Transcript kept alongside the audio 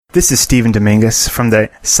This is Stephen Dominguez from the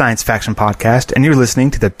Science Faction Podcast, and you're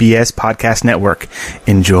listening to the BS Podcast Network.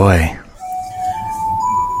 Enjoy.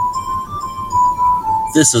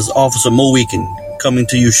 This is Officer Mohican coming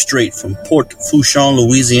to you straight from Port Fourchon,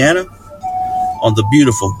 Louisiana, on the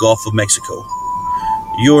beautiful Gulf of Mexico.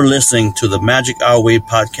 You're listening to the Magic Our Way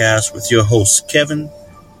podcast with your hosts Kevin,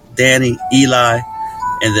 Danny, Eli,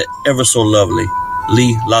 and the ever so lovely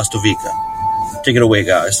Lee Lastovica. Take it away,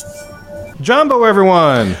 guys. Jumbo,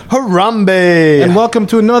 everyone. Harambe. And welcome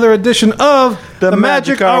to another edition of the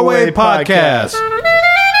Magic Our Way podcast.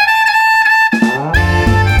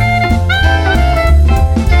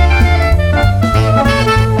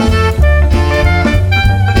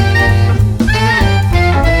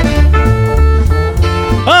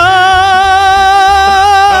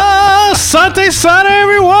 Asante Sana,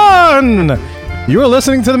 everyone! You are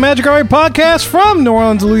listening to the Magic Our Way podcast from New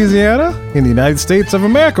Orleans, Louisiana, in the United States of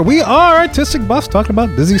America. We are artistic buffs talking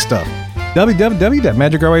about busy stuff.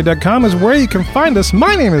 www.magicourway.com is where you can find us.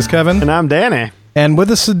 My name is Kevin. And I'm Danny. And with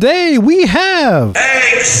us today, we have...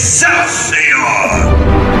 Excelsior!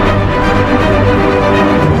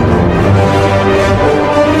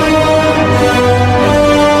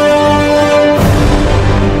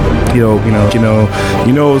 You know.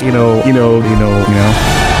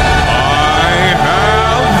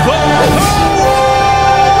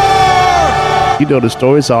 You know the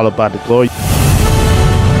story is all about the glory.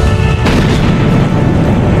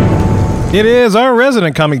 It is our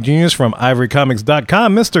resident comic genius from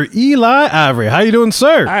ivorycomics.com, Mr. Eli Ivory. How you doing,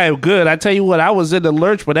 sir? I am good. I tell you what, I was in the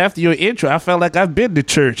lurch, but after your intro, I felt like I've been to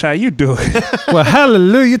church. How you doing? Well,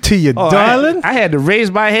 hallelujah to you, darling. I had to raise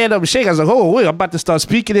my hand up and shake. I was like, oh, wait, I'm about to start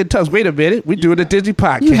speaking in tongues. Wait a minute. We're doing a Disney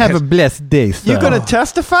podcast. You have a blessed day, sir. You gonna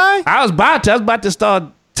testify? I was about to start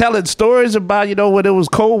telling stories about, when it was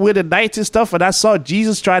cold winter nights and stuff, and I saw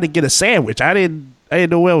Jesus trying to get a sandwich. I didn't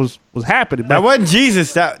know what was happening. That wasn't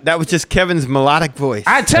Jesus. That was just Kevin's melodic voice.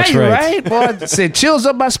 I tell That's you, right. Boy, it said chills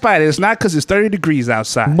up my spine. It's not because it's 30 degrees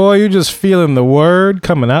outside. Boy, you're just feeling the word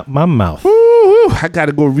coming out my mouth. Woo-hoo. I got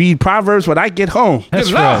to go read Proverbs when I get home. That's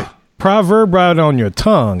Good right. Lord. Proverb right on your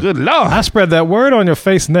tongue. Good Lord. I spread that word on your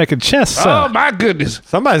face, neck, and chest, sir. Oh, my goodness.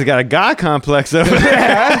 Somebody's got a God complex over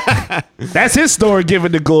there. That's his story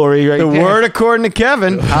giving the glory right The there. word according to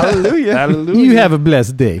Kevin. Hallelujah. Hallelujah. You have a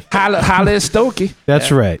blessed day. Holla at Stokey.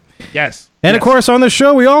 That's right. Yes. And, of course, on the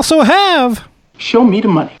show, we also have... Show me the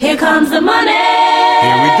money. Here comes the money.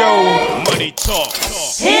 Here we go. Money talk.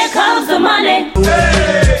 Here comes the money.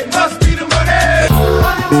 Hey, must be the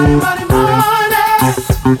money. Money.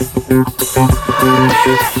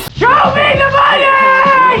 Show me the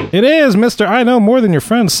money! It is Mr. I Know More Than Your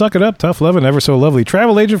Friends, Suck It Up, Tough Lovin', Ever So Lovely,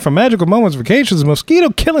 Travel Agent from Magical Moments Vacations, Mosquito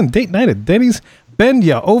Killing Date Night at Denny's, Bend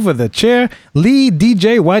Ya Over the Chair, Lee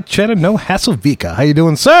DJ White Cheddar, No Hassle Vika. How you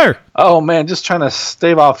doing, sir? Oh, man, just trying to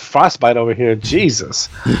stave off frostbite over here. Jesus.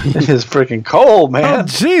 It is freaking cold, man. Oh,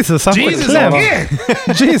 Jesus. I'm Jesus proclaiming. again.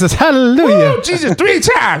 Jesus, hallelujah. Ooh, Jesus 3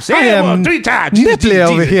 times. I am 3 times. Jesus, Nipply Jesus,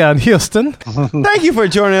 over Jesus. here in Houston. Thank you for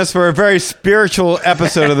joining us for a very spiritual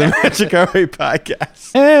episode of the Magic Our Way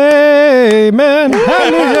podcast. Amen.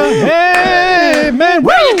 Hallelujah. Amen.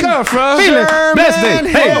 Where you come from? Feel it. Blessed day.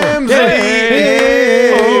 Hey.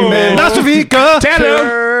 Amen. Nostrovika. Tell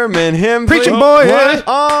him. Sherman Hemsley Preaching boy, was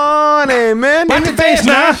on amen. Watch your face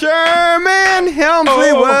now. Sherman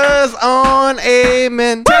Hemsley was on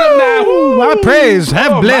amen. Tell him now. Ooh, I praise.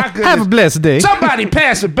 Have a blessed day. Somebody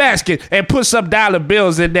pass a basket and put some dollar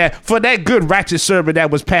bills in there for that good righteous sermon that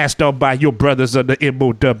was passed on by your brothers on the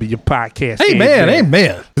MOW podcast.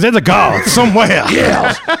 Amen. There's a God somewhere.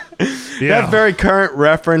 Yeah. That very current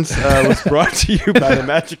reference was brought to you by the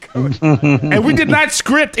Magic Our Way. And we did not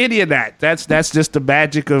script any of that. That's just the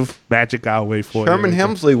magic of Magic Our Way for Sherman you.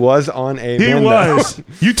 Hemsley was on amen. He though. was.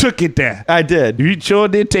 You took it there. I did. You sure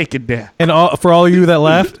did take it there. And for all you that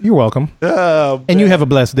laughed, you're welcome. And you have a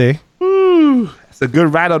blessed day. It's a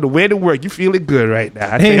good ride on the way to work. You feeling good right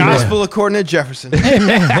now. I tell you Amen. what. Gospel according to Jefferson.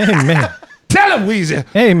 Amen. Tell him, Weezy.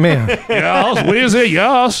 Amen. Yes, Weezy,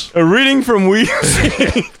 yes. A reading from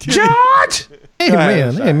Weezy. George.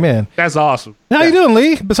 Amen. That's awesome. How you doing,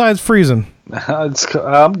 Lee, besides freezing?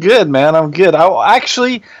 I'm good, man. I'm good. I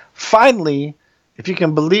actually, finally, if you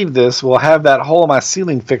can believe this, we'll have that hole in my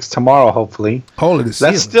ceiling fixed tomorrow, hopefully. Hole in the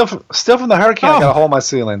ceiling. That's still from the hurricane. I got a hole in my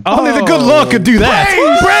ceiling. Only the good Lord could do that.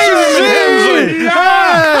 Praise Hemsley.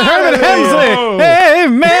 Herman Hemsley.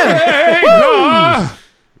 Amen. Hey, no.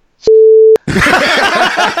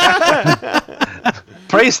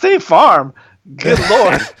 Praise State Farm. Good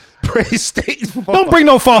Lord. praise state. Don't bring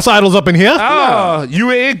no false idols up in here. Oh, you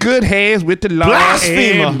in good hands with the Lord.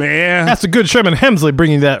 Blasphemer. Man. That's the good Sherman Hemsley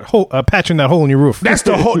bringing that hole, patching that hole in your roof. That's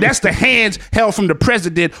the hands held from the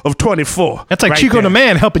president of 24. That's like right Chico there. the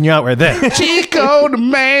Man helping you out right there. Chico the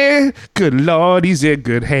man. Good Lord, he's in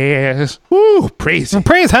good hands. Woo, praise him.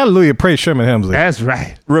 Praise hallelujah, praise Sherman Hemsley. That's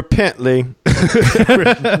right. Repent, Lee.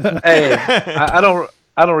 Hey, I don't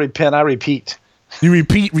repent. I repeat. You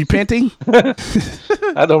repenting?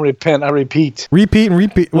 I don't repent. I repeat. Repeat and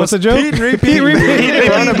repeat. What's the joke? Repeat.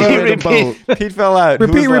 Pete fell out. Who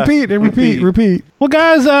was left? Repeat. Well,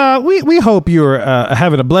 guys, we hope you're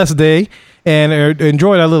having a blessed day and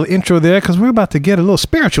enjoyed our little intro there because we're about to get a little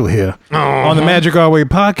spiritual here on the Magic Our Way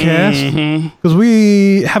podcast because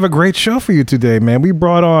we have a great show for you today, man. We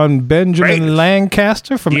brought on Benjamin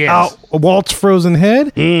Lancaster from Walt's Frozen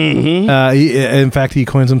Head. In fact, he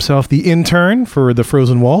coins himself the intern for the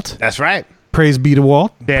Frozen Walt. That's right. Praise be to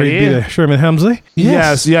Walt. Praise be to Sherman Hemsley.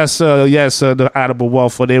 Yes, the Honorable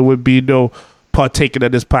Walt, for there would be no partaking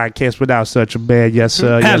of this podcast without such a man. Yes,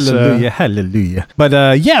 sir. Hallelujah. But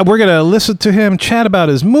we're going to listen to him chat about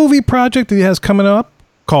his movie project that he has coming up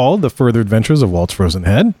called The Further Adventures of Walt's Frozen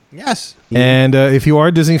Head. Yes. And if you are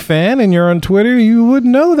a Disney fan and you're on Twitter, you would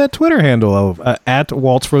know that Twitter handle of at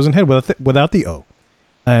Walt's Frozen Head without the O.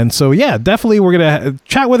 And so, definitely we're going to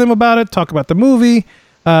chat with him about it, talk about the movie,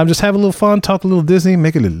 just have a little fun, talk a little Disney,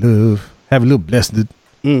 make a little love, have a little blessed.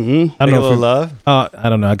 Mm-hmm. I don't know a little love. I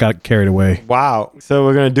don't know. I got carried away. Wow. So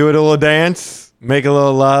we're gonna do it a little dance, make a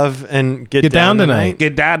little love, and get down tonight.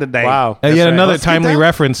 Get down tonight. Wow. And yet another timely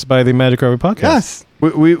reference by the Magic Our Way podcast. Yes.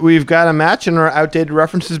 We've got a match in our outdated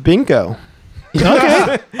references bingo.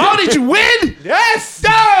 Okay. Oh, did you win? Yes.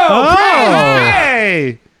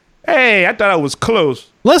 Hey, I thought I was close.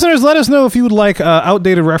 Listeners, let us know if you would like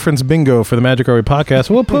outdated reference bingo for the Magic Our Way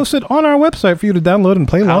podcast. We'll post it on our website for you to download and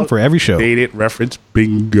play along for every show. Outdated reference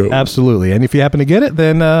bingo. Absolutely. And if you happen to get it,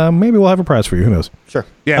 then maybe we'll have a prize for you. Who knows? Sure.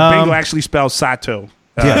 Yeah, bingo actually spells Sato.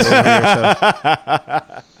 Yes.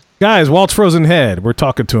 Guys, Walt's Frozen Head. We're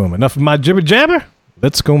talking to him. Enough of my jibber jabber.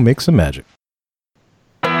 Let's go make some magic.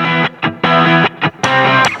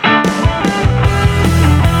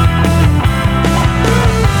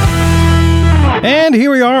 And here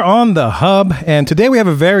we are on the hub, and today we have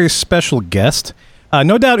a very special guest.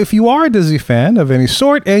 No doubt if you are a Disney fan of any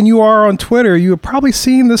sort and you are on Twitter, you have probably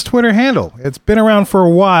seen this Twitter handle. It's been around for a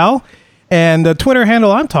while, and the Twitter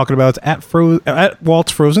handle I'm talking about is at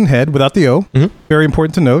Walt's Frozen Head without the O. Mm-hmm. Very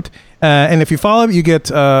important to note. And if you follow it, you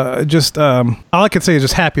get all I can say is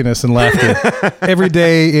just happiness and laughter every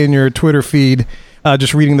day in your Twitter feed.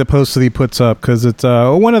 Just reading the posts that he puts up because it's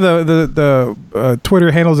one of the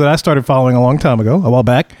Twitter handles that I started following a long time ago, a while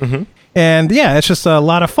back. Mm-hmm. And it's just a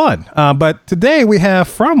lot of fun. But today we have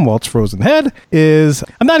from Walt's Frozen Head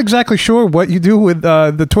I'm not exactly sure what you do with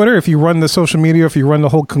the Twitter, if you run the social media, if you run the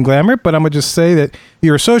whole conglomerate, but I'm going to just say that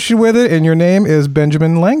you're associated with it and your name is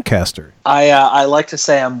Benjamin Lancaster. I like to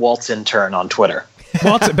say I'm Walt's intern on Twitter.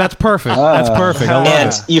 Well, that's perfect. That's perfect. I love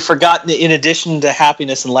and it. you forgot, in addition to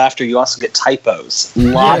happiness and laughter, you also get typos.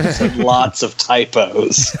 Lots and lots of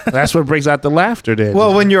typos. That's what brings out the laughter then.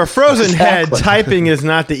 Well, when you're a frozen head, typing is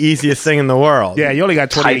not the easiest thing in the world. Yeah, you only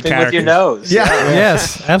got 28 Typing characters. with your nose. Yeah.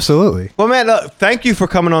 Yes, absolutely. Well, man, thank you for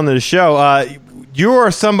coming on to the show. You are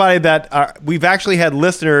somebody that we've actually had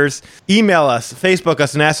listeners email us, Facebook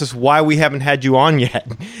us, and ask us why we haven't had you on yet.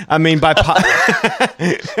 I mean,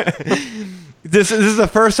 This is the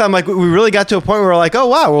first time we really got to a point where we're like, oh,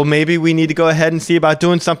 wow, well, maybe we need to go ahead and see about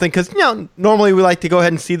doing something because, normally we like to go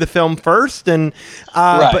ahead and see the film first. And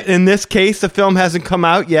But in this case, the film hasn't come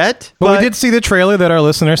out yet. But we did see the trailer that our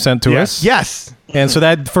listener sent to us. Yes. And so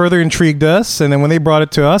that further intrigued us. And then when they brought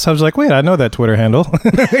it to us, I was like, wait, I know that Twitter handle.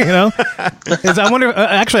 I wonder,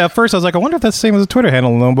 actually, at first I was like, I wonder if that's the same as a Twitter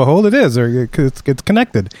handle. And lo and behold, it is, or it's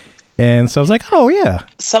connected. And so I was like, oh, yeah.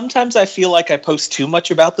 Sometimes I feel like I post too much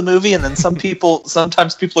about the movie, and then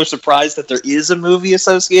sometimes people are surprised that there is a movie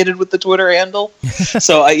associated with the Twitter handle.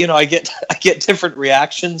 So I get different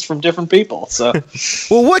reactions from different people. So,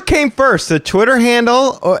 well, what came first, the Twitter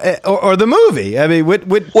handle or the movie? I mean,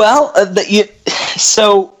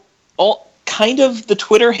 kind of the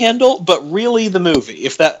Twitter handle, but really the movie.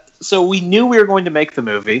 So we knew we were going to make the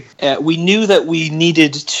movie. We knew that we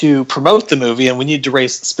needed to promote the movie, and we needed to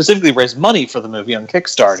specifically raise money for the movie on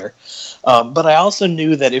Kickstarter. But I also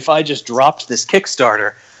knew that if I just dropped this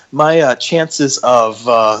Kickstarter, my chances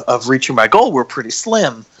of reaching my goal were pretty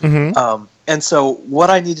slim. And so what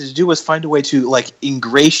I needed to do was find a way to like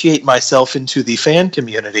ingratiate myself into the fan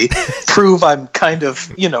community, prove I'm kind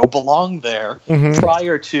of, belong there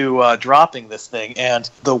prior to dropping this thing. And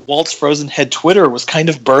the Walt's Frozen Head Twitter was kind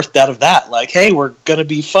of birthed out of that. Like, hey, we're going to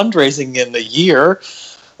be fundraising in a year.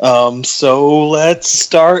 So let's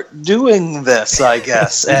start doing this, I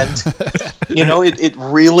guess. And, it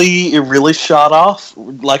really shot off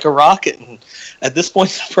like a rocket. And at this point,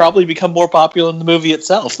 it's probably become more popular than the movie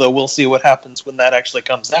itself, though we'll see what happens when that actually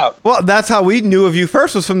comes out. Well, that's how we knew of you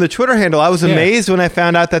first, was from the Twitter handle. I was amazed when I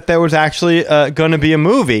found out that there was actually going to be a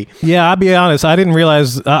movie. Yeah, I'll be honest. I didn't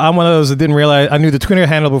realize. I'm one of those that didn't realize. I knew the Twitter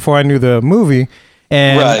handle before I knew the movie.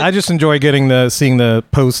 And I just enjoy seeing the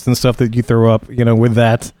posts and stuff that you throw up, with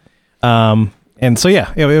that. And so,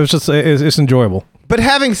 it was just, it's enjoyable. But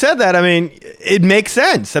having said that, I mean, it makes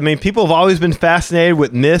sense. I mean, people have always been fascinated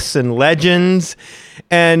with myths and legends.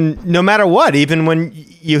 And no matter what, even when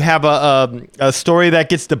you have a story that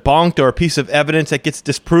gets debunked or a piece of evidence that gets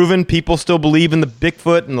disproven, people still believe in the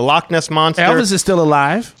Bigfoot and the Loch Ness Monster. Elvis is still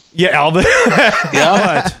alive. Yeah, Elvis.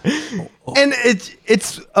 And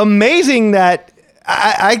it's amazing that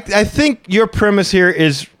I think your premise here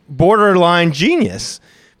is borderline genius,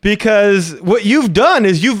 because what you've done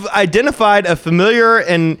is you've identified a familiar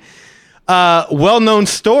and well-known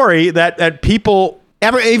story that people,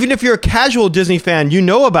 even if you're a casual Disney fan, you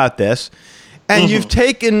know about this, and you've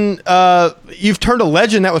turned a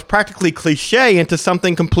legend that was practically cliche into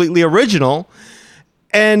something completely original.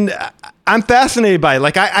 And I'm fascinated by it.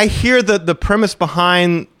 Like, I hear the premise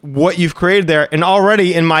behind what you've created there, and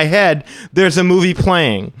already in my head, there's a movie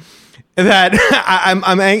playing that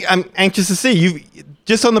I'm anxious to see. You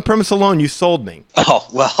just on the premise alone, you sold me. Oh,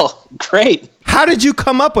 well, great. How did you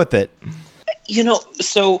come up with it?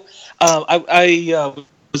 So I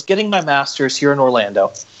was getting my master's here in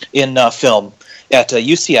Orlando in film at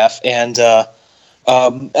UCF, and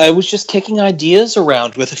I was just kicking ideas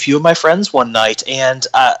around with a few of my friends one night, and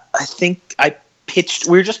I think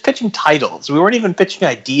we were just pitching titles. We weren't even pitching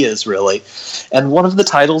ideas, really. And one of the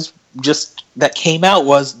titles that came out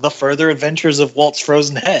was The Further Adventures of Walt's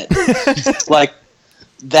Frozen Head. Like,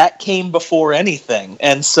 that came before anything.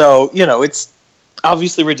 And so, it's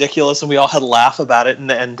obviously ridiculous, and we all had a laugh about it.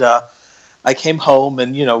 And I came home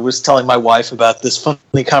and, was telling my wife about this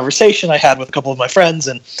funny conversation I had with a couple of my friends,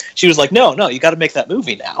 and she was like, no, you got to make that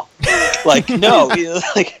movie now. Like, no,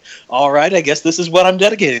 like, all right, I guess this is what I'm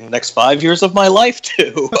dedicating the next 5 years of my life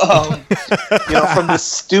to. From this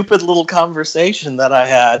stupid little conversation that I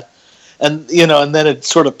had. And, and then it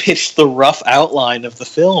sort of pitched the rough outline of the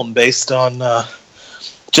film based on the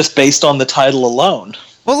title alone.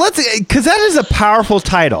 Well, because that is a powerful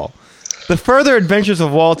title. The Further Adventures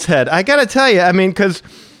of Walt's Head. I got to tell you, I mean, because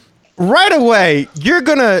right away,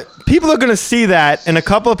 people are going to see that, and a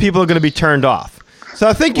couple of people are going to be turned off. So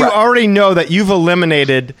I think you already know that you've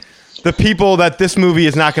eliminated the people that this movie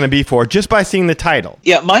is not going to be for just by seeing the title.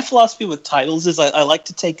 Yeah, my philosophy with titles is I like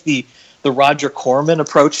to take the Roger Corman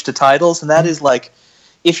approach to titles, and that is like,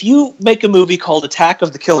 if you make a movie called Attack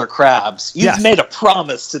of the Killer Crabs, you've made a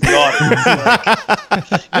promise to the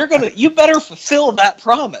audience. Like, you better fulfill that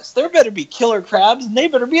promise. There better be killer crabs, and they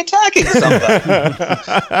better be attacking somebody.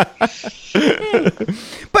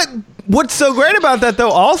 But what's so great about that,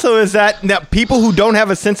 though, also is that people who don't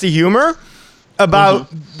have a sense of humor about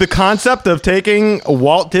the concept of taking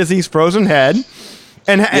Walt Disney's Frozen Head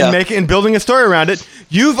and building a story around it,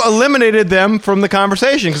 you've eliminated them from the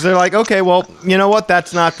conversation because they're like, okay, well, you know what?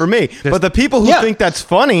 That's not for me. But the people who think that's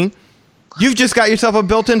funny, you've just got yourself a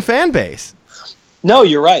built-in fan base. No,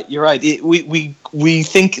 you're right. You're right. We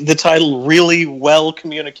think the title really well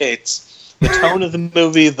communicates the tone of the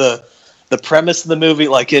movie, the premise of the movie.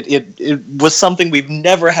 Like it was something we've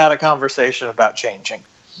never had a conversation about changing.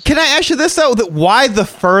 Can I ask you this though? Why The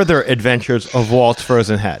Further Adventures of Walt's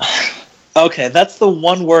Frozen Head? Okay, that's the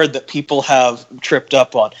one word that people have tripped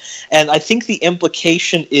up on. And I think the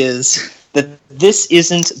implication is that this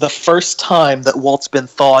isn't the first time that Walt's been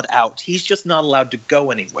thawed out. He's just not allowed to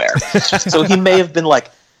go anywhere. So he may have been like,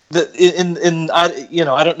 I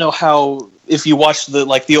don't know how, if you watch the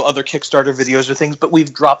other Kickstarter videos or things, but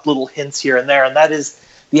we've dropped little hints here and there, and that is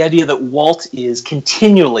the idea that Walt is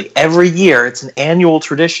continually, every year, it's an annual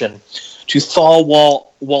tradition, to thaw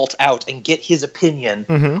Walt out and get his opinion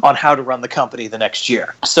on how to run the company the next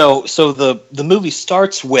year. So the movie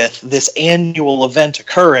starts with this annual event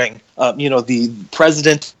occurring. The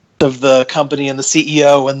president of the company and the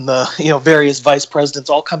CEO and the various vice presidents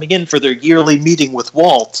all coming in for their yearly meeting with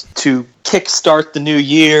Walt to kickstart the new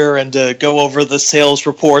year and to go over the sales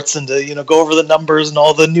reports and to go over the numbers and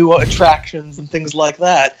all the new attractions and things like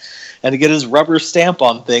that, and to get his rubber stamp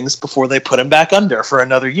on things before they put him back under for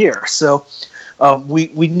another year. So we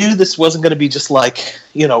knew this wasn't going to be just like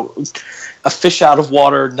a fish out of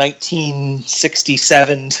water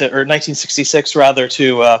 1967 or 1966 rather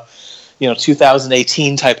to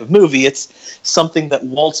 2018 type of movie. It's something that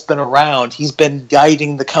Walt's been around. He's been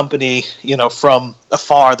guiding the company, from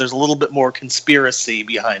afar. There's a little bit more conspiracy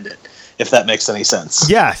behind it, if that makes any sense.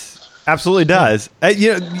 Yes, absolutely does. Now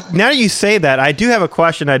that you say that, I do have a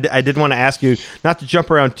question I did want to ask you, not to jump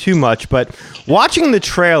around too much, but watching the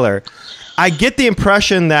trailer, I get the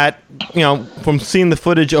impression that, from seeing the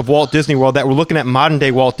footage of Walt Disney World, that we're looking at modern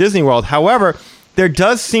day Walt Disney World. However, there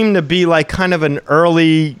does seem to be like kind of an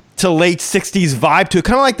early to late 60s vibe to it,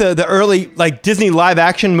 kind of like the early like Disney live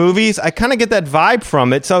action movies. I kind of get that vibe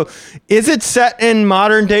from it. So is it set in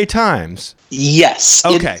modern day times? Yes.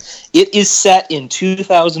 Okay. It is set in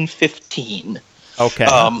 2015.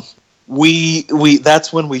 Okay. We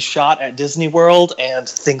that's when we shot at Disney World, and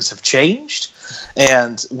things have changed,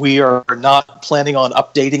 and we are not planning on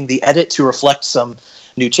updating the edit to reflect some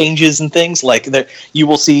new changes and things. Like you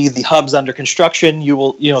will see the hubs under construction.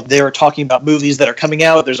 They're talking about movies that are coming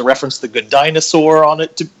out. There's a reference to The Good Dinosaur on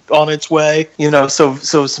its way. So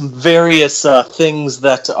some various things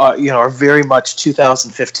that are very much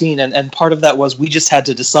 2015. And part of that was we just had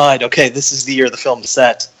to decide, okay, this is the year the film is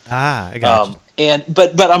set. I got you.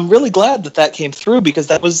 But I'm really glad that came through, because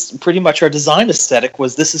that was pretty much our design aesthetic.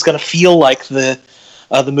 Was this is going to feel like the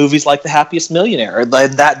movies like The Happiest Millionaire and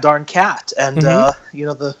That Darn Cat and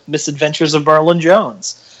the Misadventures of Merlin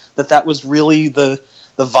Jones. That was really the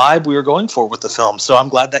vibe we were going for with the film. So I'm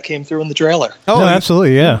glad that came through in the trailer. Oh, no,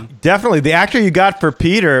 absolutely, yeah. Definitely. The actor you got for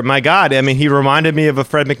Peter, my God, I mean, he reminded me of a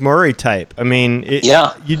Fred McMurray type. I mean,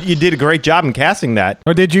 you did a great job in casting that.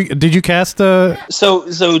 Or did you cast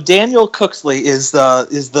So Daniel Cooksley is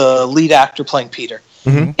the lead actor playing Peter.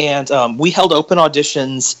 Mm-hmm. And we held open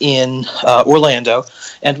auditions in Orlando,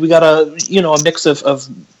 and we got a mix of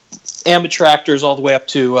amateur actors all the way up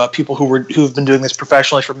to people who've been doing this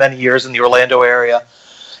professionally for many years in the Orlando area.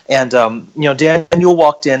 And Daniel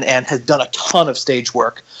walked in and had done a ton of stage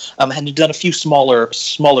work, and had done a few smaller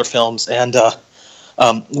films, and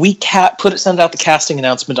we sent out the casting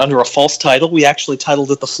announcement under a false title. We actually titled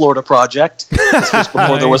it The Florida Project. This was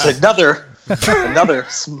before there was another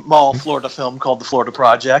small Florida film called The Florida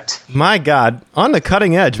Project. My God, on the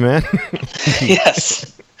cutting edge, man.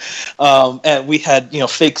 Yes. And we had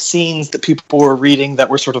fake scenes that people were reading that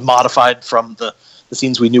were sort of modified from the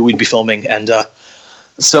scenes we knew we'd be filming. And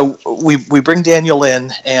so we bring Daniel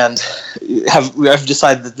in and have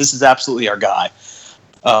decided that this is absolutely our guy.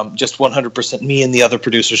 Just 100%. Me and the other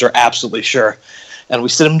producers are absolutely sure. And we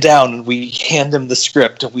sit him down and we hand him the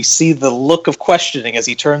script, and we see the look of questioning as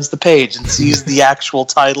he turns the page and sees the actual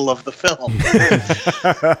title of the film.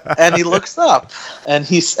 And he looks up, and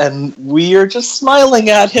we are just smiling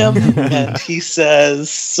at him, and he says,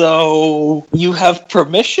 "So you have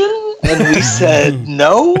permission?" And we said,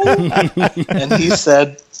 "No." And he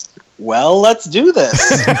said, "Well, let's do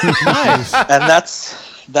this." Nice. And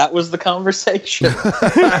that was the conversation.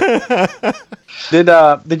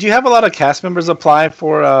 Did you have a lot of cast members apply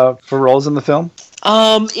for roles in the film?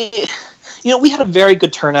 We had a very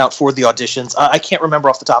good turnout for the auditions. I can't remember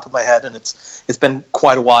off the top of my head, and it's been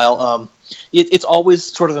quite a while. It's always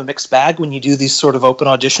sort of a mixed bag when you do these sort of open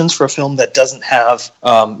auditions for a film that doesn't have,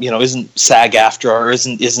 isn't SAG-AFTRA or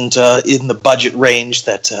isn't in the budget range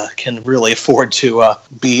that can really afford to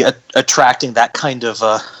be attracting that kind of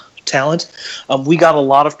talent. We got a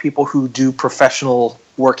lot of people who do professional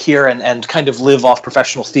work here and kind of live off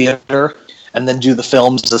professional theater, and then do the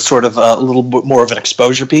films as sort of a little bit more of an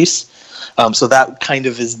exposure piece. So that kind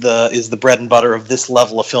of is the bread and butter of this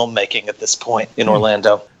level of filmmaking at this point in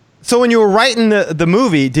Orlando. So when you were writing the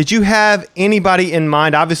movie, did you have anybody in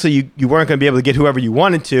mind? Obviously, you weren't going to be able to get whoever you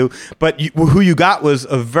wanted to, but who you got was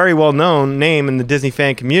a very well-known name in the Disney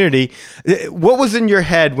fan community. What was in your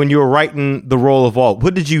head when you were writing the role of Walt?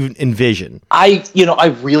 What did you envision? I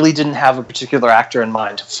really didn't have a particular actor in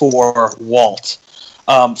mind for Walt.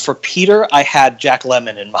 For Peter, I had Jack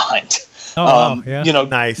Lemmon in mind. Yeah.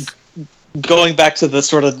 Nice. Going back to the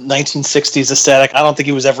sort of 1960s aesthetic, I don't think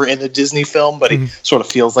he was ever in a Disney film, but he sort of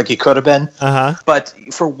feels like he could have been. Uh-huh. But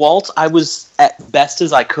for Walt, I was, at best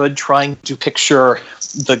as I could, trying to picture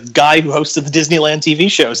the guy who hosted the Disneyland TV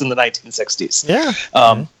shows in the 1960s. Yeah.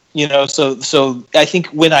 So I think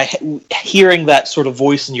when hearing that sort of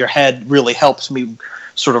voice in your head really helps me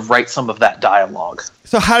sort of write some of that dialogue.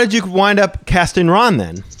 So how did you wind up casting Ron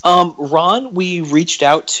then? Ron, we reached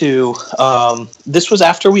out to, this was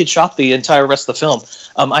after we had shot the entire rest of the film.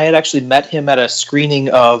 I had actually met him at a screening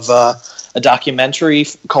of a documentary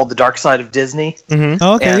called The Dark Side of Disney. Mm-hmm.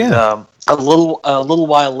 Oh, okay, and, a little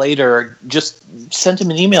while later, just sent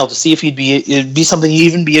him an email to see if it'd be something he'd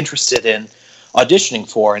even be interested in auditioning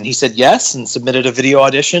for, and he said yes and submitted a video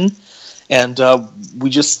audition. And we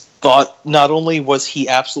just thought not only was he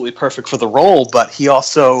absolutely perfect for the role, but he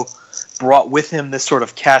also brought with him this sort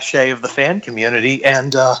of cachet of the fan community,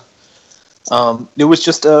 and it was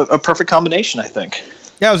just a perfect combination, I think.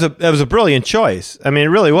 Yeah, it was a brilliant choice. I mean, it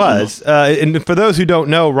really was. And for those who don't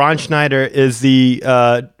know, Ron Schneider is the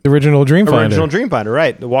original Dreamfinder,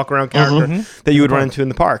 right? The walk-around character that you would run into in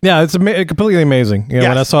the park. Yeah, it's completely amazing. You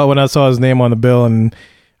know, Yes. when I saw his name on the bill, and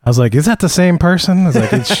I was like, "Is that the same person?" I was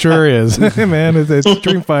like, "It sure is, man. It's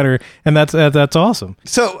Dreamfinder," and that's awesome.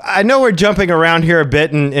 So I know we're jumping around here a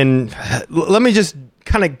bit, and let me just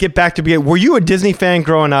kind of get back to beginning. Were you a Disney fan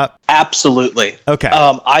growing up? Absolutely. Okay.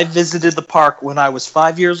 I visited the park when I was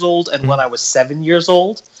 5 years old and when I was 7 years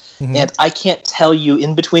old. And I can't tell you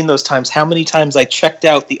in between those times how many times I checked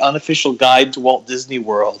out the unofficial guide to Walt Disney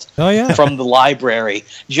World from the library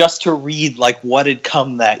just to read like what had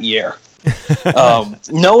come that year.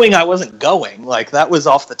 Knowing I wasn't going, like that was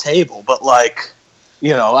off the table, but like,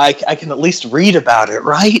 you know, I can at least read about it,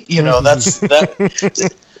 right? You know, that's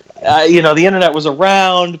that. You know, the internet was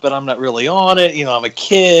around, but I'm not really on it. You know, I'm a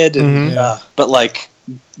kid, and but like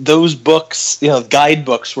those books, you know,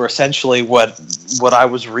 guidebooks were essentially what I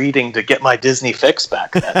was reading to get my Disney fix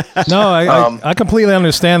back then. No, I completely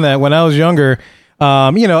understand that. When I was younger,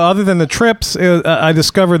 you know, other than the trips, I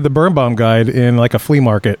discovered the Birnbaum guide in like a flea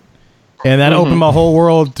market. And that opened my whole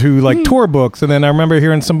world to like tour books. And then I remember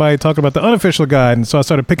hearing somebody talk about the unofficial guide. And so I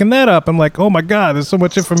started picking that up. I'm like, oh my God, there's so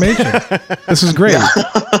much information. This is great.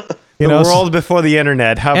 The world before the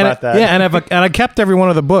internet. How about that? Yeah, and I kept every one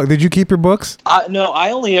of the books. Did you keep your books? No,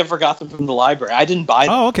 I only ever got them from the library. I didn't buy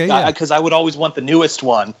them. Oh, okay, yeah. Because I would always want the newest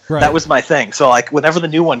one. Right. That was my thing. So like whenever the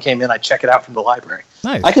new one came in, I'd check it out from the library.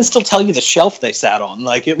 Nice. I can still tell you the shelf they sat on.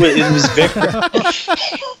 Like it was very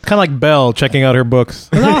kind of like Belle checking out her books.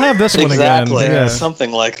 And I'll have this one again. Exactly. Yeah.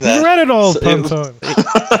 Something like that. You read it all,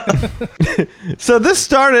 So this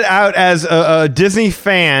started out as a Disney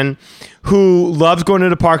fan who loves going to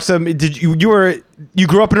the parks. So did you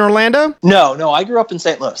grew up in Orlando? No, I grew up in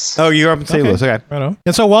St. Louis. Oh, you grew up in St. Louis. Okay. Right on.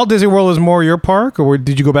 And so Walt Disney World is more your park, or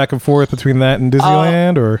did you go back and forth between that and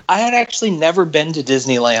Disneyland? Or I had actually never been to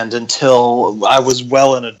Disneyland until I was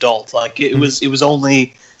well an adult. Like it was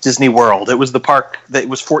only Disney World. It was the park that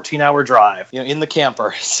was 14-hour drive, you know, in the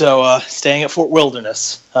camper. So staying at Fort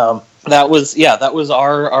Wilderness. That was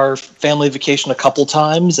our family vacation a couple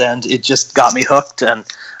times, and it just got me hooked. And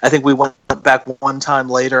I think we went back one time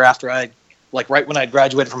later after right when I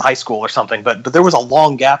graduated from high school or something. But there was a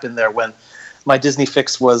long gap in there when my Disney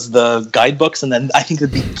fix was the guidebooks, and then I think the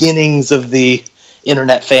beginnings of the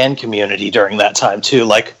internet fan community during that time too,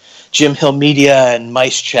 like Jim Hill Media and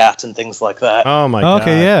Mice Chat and things like that. Oh my God.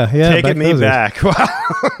 Okay, yeah. Taking me back. Wow.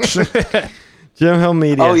 Jim Hill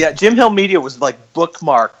Media. Oh yeah, Jim Hill Media was like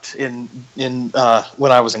bookmarked in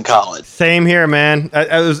when I was in college. Same here, man.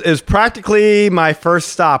 It was practically my first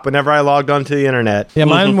stop whenever I logged onto the internet. yeah,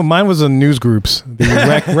 mine was in news groups,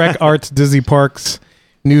 the Rec Arts Disney Parks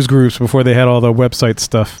news groups before they had all the website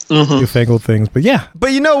stuff, newfangled things. But yeah,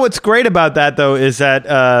 But you know what's great about that though is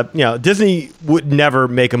that Disney would never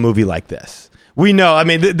make a movie like this. We know. I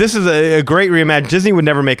mean, this is a great reimagining. Disney would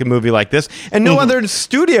never make a movie like this, and no other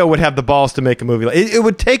studio would have the balls to make a movie like it. It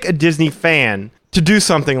would take a Disney fan to do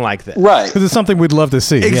something like this. Right. because it's something we'd love to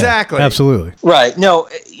see. Yeah, Exactly. absolutely. Right. No,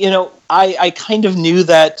 you know, I kind of knew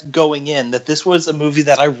that going in, that this was a movie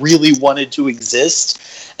that I really wanted to exist,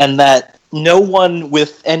 and that no one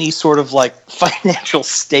with any sort of like financial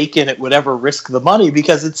stake in it would ever risk the money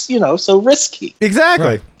because it's, you know, so risky. Exactly.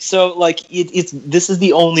 Right. So like this is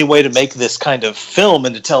the only way to make this kind of film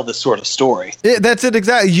and to tell this sort of story. That's it.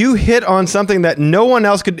 Exactly. You hit on something that no one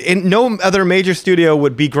else could. And no other major studio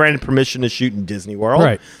would be granted permission to shoot in Disney World.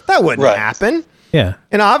 Right. That wouldn't Right. happen. Yeah.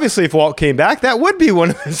 And obviously, if Walt came back, that would be one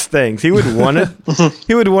of his things. He would want to.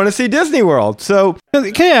 He would want to see Disney World. So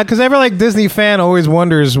Yeah, because every like Disney fan always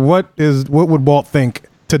wonders what would Walt think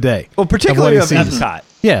today. well, particularly of of what he sees. Epcot.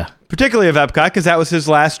 Yeah, Particularly of Epcot, because that was his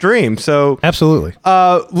last dream. So absolutely.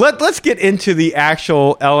 let's get into the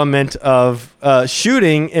actual element of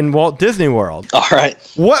shooting in Walt Disney World. All right.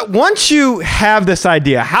 Once you have this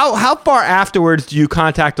idea, how far afterwards do you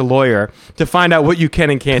contact a lawyer to find out what you can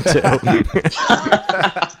and can't do?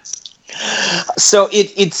 So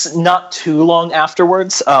it's not too long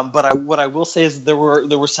afterwards, but what I will say is there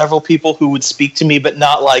were several people who would speak to me, but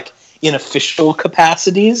not like in official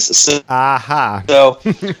capacities. So, so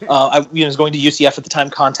I was going to UCF at the time,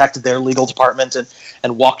 contacted their legal department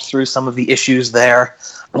and walked through some of the issues there.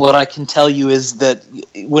 What I can tell you is that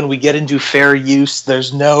when we get into fair use,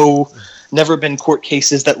 there's never been court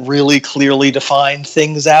cases that really clearly define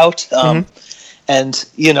things out. And,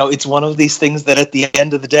 it's one of these things that at the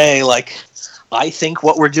end of the day, like, I think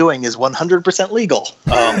what we're doing is 100% legal.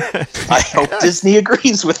 I hope Disney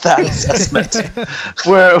agrees with that assessment.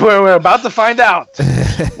 We're about to find out.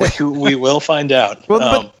 We will find out. Well,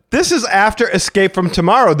 but this is after Escape from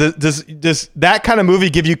Tomorrow. Does that kind of movie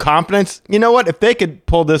give you confidence? You know what? If they could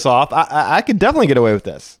pull this off, I could definitely get away with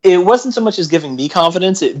this. It wasn't so much as giving me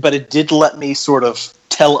confidence, but it did let me sort of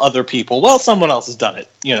tell other people, well, someone else has done it,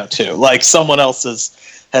 too. Like, someone else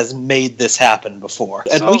has made this happen before.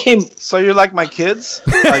 And so you're like my kids?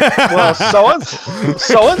 Like, well,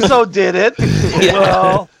 so-and-so did it.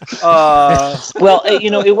 Yeah. Well,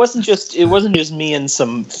 it wasn't just me and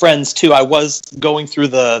some friends too. I was going through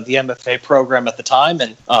the MFA program at the time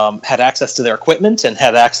and had access to their equipment and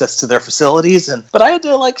had access to their facilities, but I had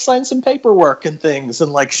to like sign some paperwork and things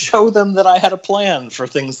and like show them that I had a plan for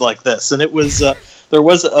things like this. And it was there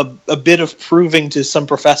was a bit of proving to some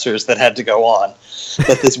professors that had to go on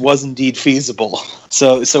that this was indeed feasible.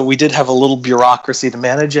 So we did have a little bureaucracy to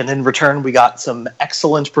manage, and in return we got some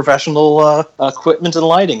excellent professional equipment and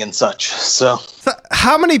lighting and such. So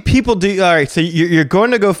how many people all right, so you're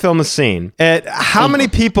going to go film a scene. How many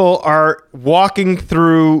people are walking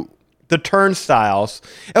through the turnstiles?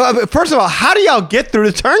 First of all, how do y'all get through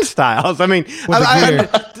the turnstiles? I mean, I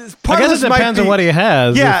guess it depends on what he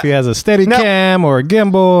has. Yeah. If he has a Steadicam or a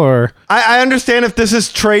gimbal, or I understand if this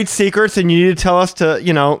is trade secrets and you need to tell us to,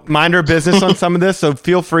 mind our business on some of this, so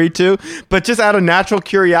feel free to. But just out of natural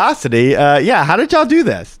curiosity, how did y'all do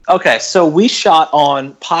this? Okay, so we shot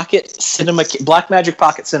on Blackmagic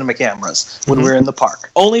Pocket Cinema cameras when we were in the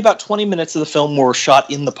park. Only about 20 minutes of the film were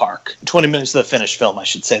shot in the park. 20 minutes of the finished film, I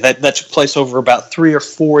should say. That took place over about 3 or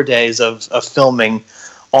 4 days of filming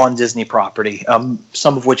on Disney property,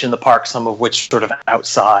 some of which in the park, some of which sort of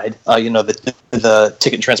outside, the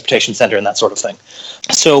Ticket and Transportation Center and that sort of thing.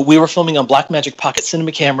 So we were filming on Blackmagic Pocket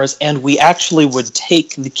Cinema cameras, and we actually would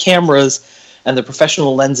take the cameras and the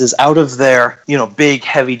professional lenses out of their, big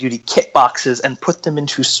heavy-duty kit boxes and put them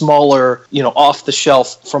into smaller,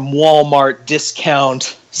 off-the-shelf from Walmart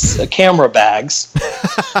discount camera bags,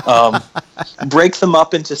 break them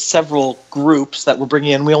up into several groups that we're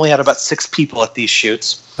bringing in. We only had about 6 people at these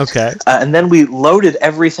shoots. Okay. And then we loaded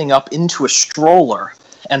everything up into a stroller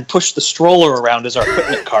and pushed the stroller around as our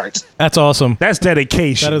equipment cart. That's awesome. That's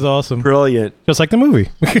dedication. That is awesome. Brilliant. Just like the movie.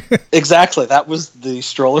 Exactly. That was the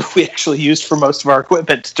stroller we actually used for most of our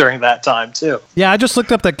equipment during that time, too. Yeah, I just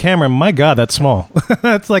looked up that camera. My God, that's small.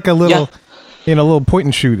 That's like a little... a little point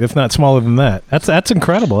and shoot, if not smaller than that. That's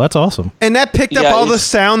incredible. That's awesome. And that picked up all the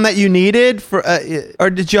sound that you needed for,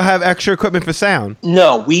 or did you have extra equipment for sound?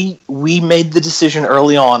 No, we made the decision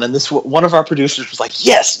early on, and one of our producers was like,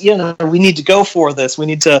 "Yes, we need to go for this. We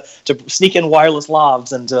need to sneak in wireless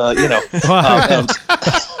lavs and and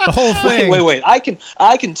the whole thing." Wait!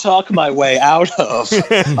 I can talk my way out of.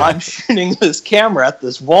 I'm shooting this camera at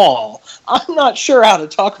this wall. I'm not sure how to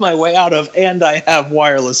talk my way out of, and I have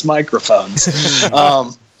wireless microphones.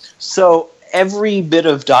 So every bit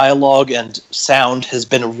of dialogue and sound has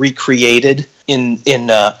been recreated in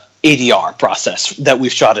ADR process that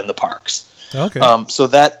we've shot in the parks. Okay. So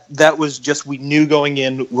that was just, we knew going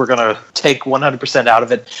in we're going to take 100% out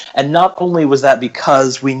of it, and not only was that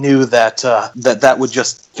because we knew that that would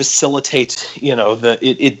just facilitate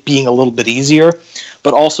it being a little bit easier,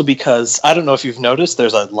 but also because I don't know if you've noticed,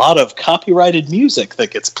 there's a lot of copyrighted music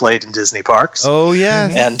that gets played in Disney parks. Oh yeah,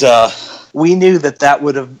 and we knew that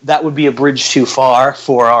would be a bridge too far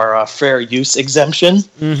for our fair use exemption.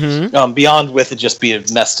 Mm-hmm. Beyond with it just be a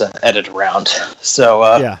mess to edit around.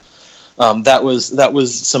 So that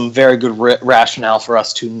was some very good rationale for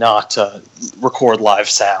us to not record live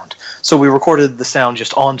sound. So we recorded the sound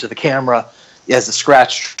just onto the camera as a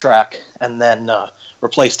scratch track, and then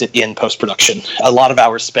replaced it in post-production. A lot of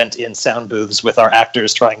hours spent in sound booths with our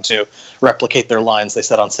actors trying to replicate their lines they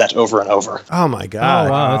said on set over and over. Oh my God.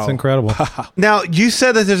 Oh wow, that's incredible. Now, you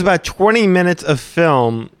said that there's about 20 minutes of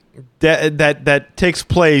film that takes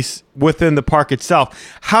place within the park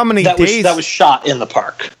itself. How many days? That was shot in the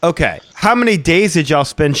park. Okay. How many days did y'all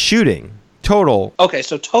spend shooting total? Okay,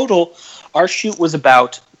 so total, our shoot was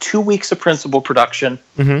about 2 weeks of principal production,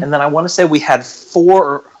 and then I want to say we had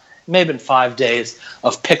 4 may have been 5 days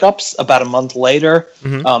of pickups about a month later.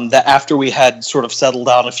 That after we had sort of settled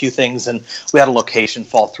down a few things and we had a location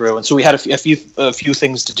fall through, and so we had a few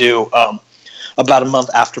things to do about a month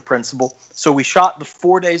after Principal. So we shot the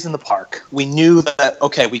 4 days in the park. We knew that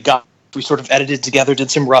we sort of edited together,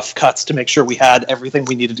 did some rough cuts to make sure we had everything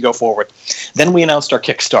we needed to go forward. Then we announced our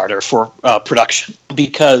Kickstarter for production,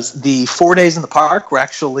 because the 4 days in the park were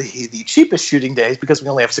actually the cheapest shooting days because we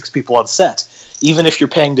only have 6 people on set. Even if you're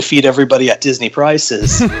paying to feed everybody at Disney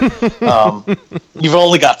prices, you've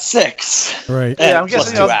only got 6. Right. Yeah, I'm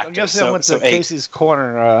guessing I went to Casey's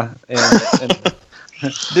Corner and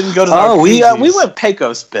didn't go to the we went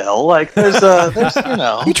Pecos Bill. Like there's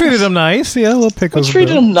You treated him nice. Yeah, a little Pecos We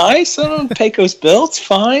treated him nice. I don't know, Pecos Bill. It's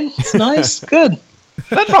fine. It's nice. Good.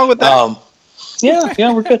 Nothing wrong with that.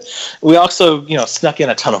 Yeah, we're good. We also, snuck in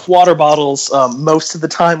a ton of water bottles. Most of the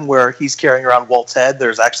time where he's carrying around Walt's head,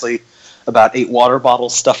 there's actually about 8 water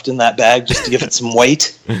bottles stuffed in that bag just to give it some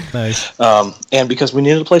weight. Nice. And because we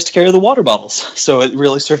needed a place to carry the water bottles. So it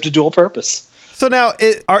really served a dual purpose. So now,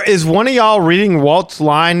 is one of y'all reading Walt's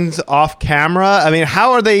lines off camera? I mean,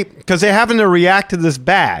 how are they? Because they're having to react to this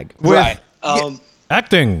bag. Right.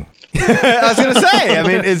 Acting. I was going to say. I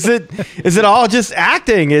mean, is it all just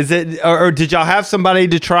acting? Is it, or did y'all have somebody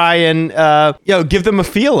to try and give them a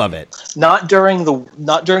feel of it? Not during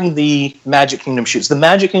the Magic Kingdom shoots. The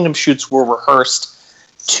Magic Kingdom shoots were rehearsed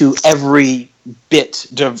to every bit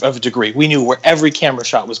of a degree. We knew where every camera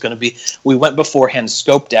shot was going to be. We went beforehand,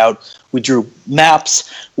 scoped out. We drew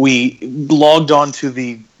maps. We logged on to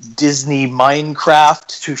the Disney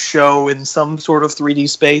Minecraft to show in some sort of 3D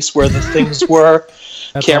space where the things were.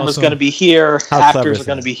 Camera's awesome. Going to be here. Actors are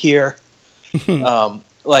going to be here.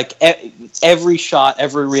 Every shot,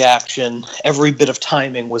 every reaction, every bit of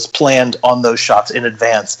timing was planned on those shots in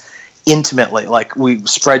advance, intimately. Like we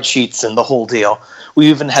spreadsheets and the whole deal. We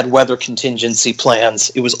even had weather contingency plans.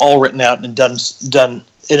 It was all written out and done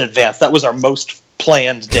in advance. That was our most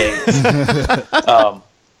planned days.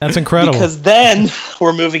 That's incredible. Because then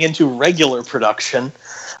we're moving into regular production,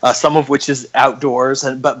 some of which is outdoors,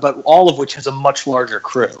 but all of which has a much larger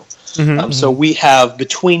crew. So we have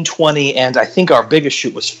between 20 and I think our biggest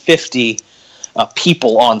shoot was 50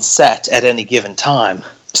 people on set at any given time.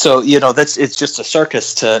 So it's just a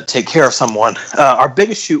circus to take care of someone. Our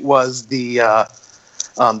biggest shoot was the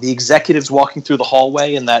executives walking through the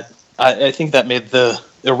hallway, and that I think that made the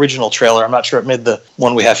original trailer. I'm not sure it made the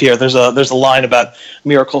one we have here. There's a line about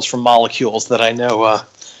miracles from molecules that I know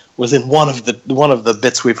was in one of the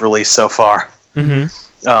bits we've released so far.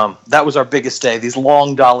 That was our biggest day. These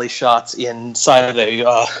long dolly shots inside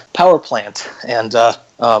a power plant, and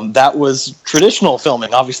that was traditional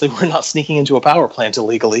filming. Obviously, we're not sneaking into a power plant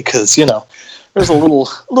illegally because there's a little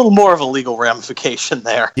more of a legal ramification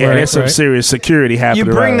there. Yeah, there's some serious security happening.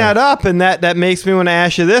 You bring that up, and that makes me want to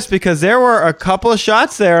ask you this, because there were a couple of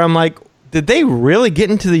shots there. I'm like, did they really get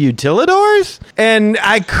into the utilidors? And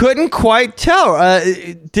I couldn't quite tell.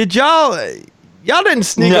 Did y'all didn't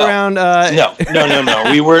sneak around? No.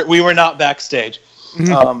 We were not backstage.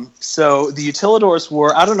 So the utilidors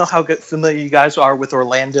were. I don't know how familiar you guys are with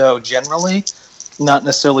Orlando generally, not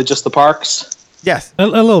necessarily just the parks. Yes, a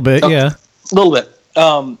little bit. Yeah. A little bit.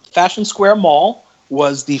 Fashion Square Mall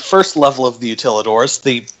was the first level of the utilidors.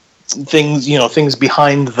 The things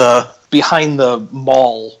behind the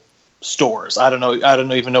mall stores. I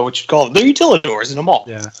don't even know what you'd call them. They're utilidors in a mall.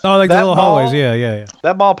 Yeah. Oh, like the little hallways. Yeah.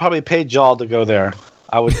 That mall probably paid y'all to go there,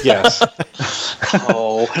 I would guess.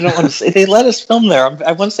 Oh, I don't want to say they let us film there.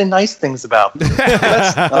 I want to say nice things about them.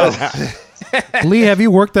 Lee, have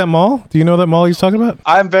you worked that mall? Do you know that mall he's talking about?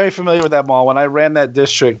 I'm very familiar with that mall. When I ran that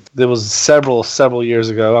district, there was several years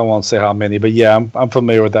ago. I won't say how many, but yeah, I'm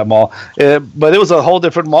familiar with that mall. But it was a whole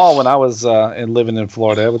different mall when I was living in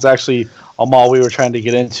Florida. It was actually a mall we were trying to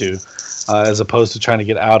get into, as opposed to trying to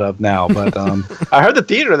get out of now. But I heard the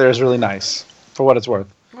theater there is really nice, for what it's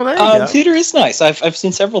worth. Well, there you go. Theater is nice. I've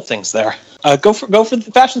seen several things there. Go for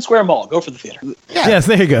the Fashion Square Mall. Go for the theater. Yeah. Yes,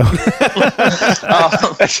 there you go.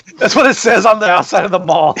 That's what it says on the outside of the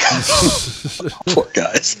mall. Poor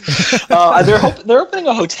guys. They're opening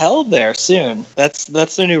a hotel there soon. That's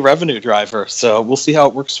their new revenue driver. So we'll see how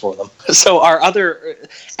it works for them. So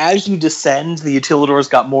as you descend, the utilidors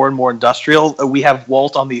got more and more industrial. We have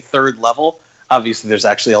Walt on the 3rd level. Obviously, there's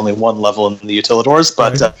actually only one level in the utilidors,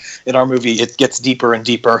 but in our movie, it gets deeper and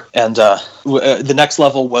deeper. And the next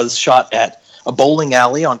level was shot at a bowling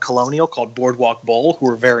alley on Colonial called Boardwalk Bowl, who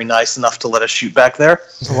were very nice enough to let us shoot back there.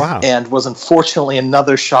 Wow. And was unfortunately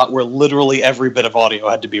another shot where literally every bit of audio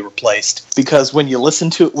had to be replaced, because when you listen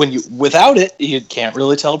to it, without it, you can't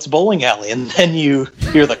really tell it's a bowling alley, and then you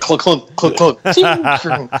hear the clunk clunk clunk clunk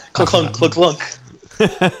clunk clunk clunk clunk.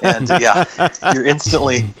 And you're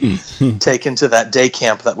instantly taken to that day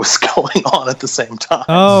camp that was going on at the same time.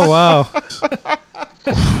 Oh, wow.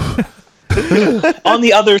 On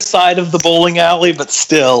the other side of the bowling alley, but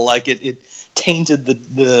still, like, it tainted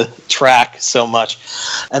the track so much.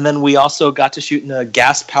 And then we also got to shoot in a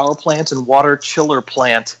gas power plant and water chiller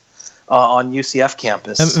plant on UCF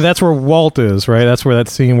campus. And that's where Walt is, right? That's where that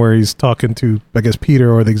scene where he's talking to, I guess,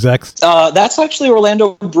 Peter or the execs. That's actually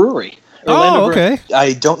Orlando Brewery. Okay.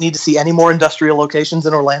 I don't need to see any more industrial locations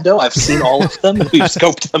in Orlando. I've seen all of them. We've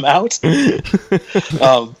scoped them out.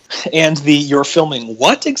 And you're filming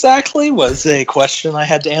what exactly was a question I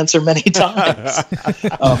had to answer many times.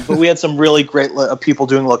 But we had some really great people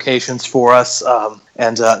doing locations for us.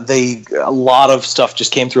 And a lot of stuff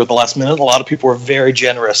just came through at the last minute. A lot of people were very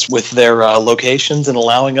generous with their locations and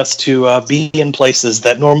allowing us to be in places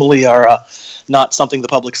that normally are not something the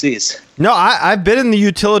public sees. No, I've been in the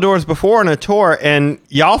Utilidors before on a tour, and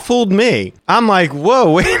y'all fooled me. I'm like,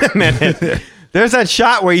 whoa, wait a minute. There's that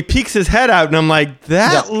shot where he peeks his head out, and I'm like,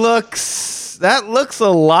 that looks a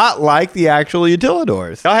lot like the actual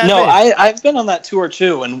Utilidors. No, I've been on that tour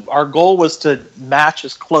too, and our goal was to match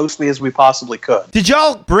as closely as we possibly could. Did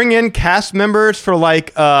y'all bring in cast members for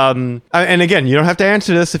and again, you don't have to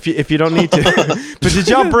answer this if you don't need to, but did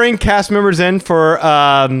y'all bring cast members in for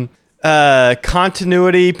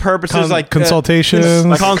continuity purposes, like consultations,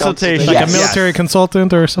 like a military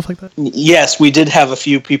consultant or stuff like that? Yes, we did have a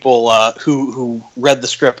few people who read the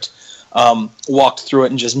script, walked through it,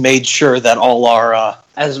 and just made sure that all our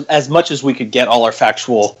as much as we could get, all our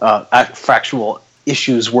factual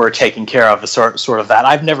issues were taken care of. Sort of that.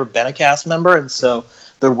 I've never been a cast member, and so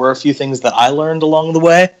there were a few things that I learned along the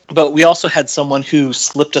way. But we also had someone who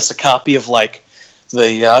slipped us a copy of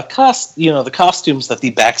the costumes that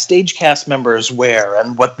the backstage cast members wear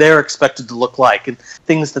and what they're expected to look like, and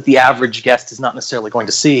things that the average guest is not necessarily going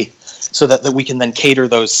to see, so that we can then cater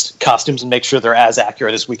those costumes and make sure they're as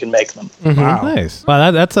accurate as we can make them. Mm-hmm. Wow. Nice.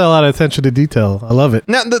 Wow, that's a lot of attention to detail. I love it.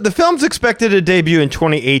 Now, the film's expected to debut in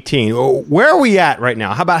 2018. Where are we at right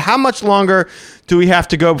now? How much longer do we have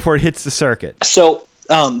to go before it hits the circuit? So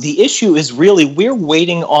the issue is really we're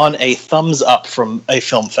waiting on a thumbs up from a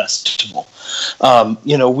film festival.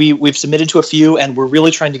 We've submitted to a few, and we're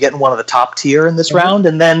really trying to get in one of the top tier in this round,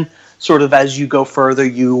 and then sort of as you go further,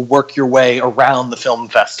 you work your way around the film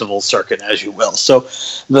festival circuit, as you will. So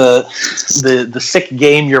the sick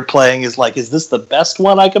game you're playing is like, is this the best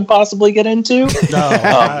one I can possibly get into?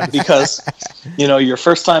 No. Because, your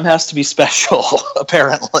first time has to be special,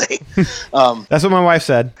 apparently. That's what my wife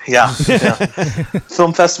said. Yeah.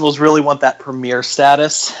 Film festivals really want that premiere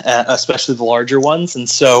status, especially the larger ones. And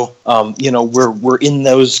so, we're in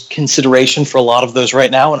those consideration for a lot of those right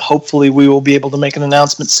now, and hopefully we will be able to make an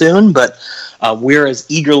announcement soon. But we're as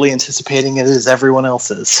eagerly anticipating it as everyone else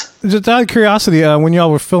is. Just out of curiosity, when y'all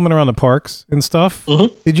were filming around the parks and stuff,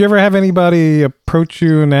 did you ever have anybody approach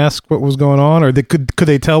you and ask what was going on, or could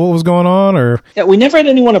they tell what was going on? Or yeah, we never had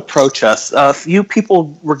anyone approach us. A few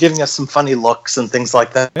people were giving us some funny looks and things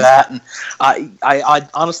like that. And I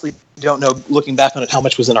honestly don't know, looking back on it, how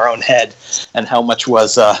much was in our own head and how much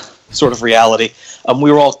was sort of reality.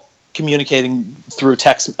 We were all communicating through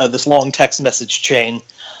text, this long text message chain.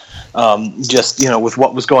 With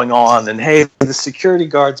what was going on, and hey, the security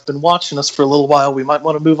guard's been watching us for a little while, we might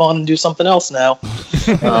want to move on and do something else now.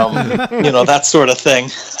 That sort of thing.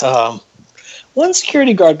 One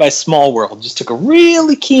security guard by Small World just took a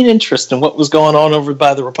really keen interest in what was going on over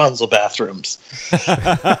by the Rapunzel bathrooms.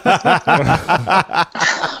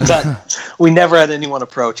 But we never had anyone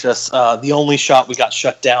approach us. The only shot we got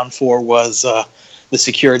shut down for was the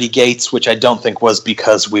security gates, which I don't think was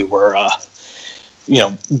because we were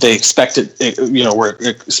they expected, were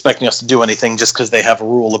expecting us to do anything just because they have a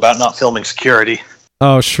rule about not filming security.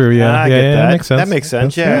 Oh, sure, yeah. I get that. Makes sense. That makes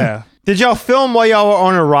sense, yeah. Did y'all film while y'all were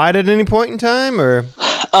on a ride at any point in time, or?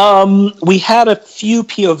 We had a few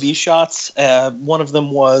POV shots. One of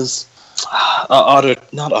them was not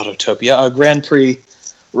Autotopia, Grand Prix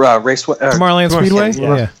Raceway. Tomorrowland Speedway?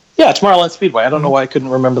 Yeah. Yeah, Tomorrowland Speedway. I don't know why I couldn't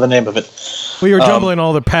remember the name of it. Well, you were jumbling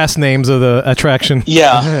all the past names of the attraction.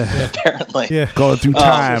 Yeah, apparently. Yeah, going through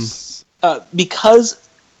time. Because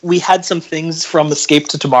we had some things from Escape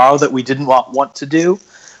to Tomorrow that we didn't want to do.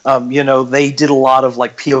 They did a lot of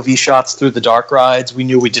POV shots through the dark rides. We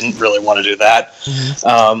knew we didn't really want to do that.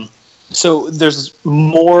 So there's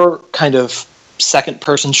more kind of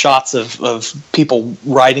second-person shots of people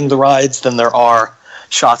riding the rides than there are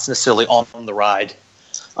shots necessarily on the ride.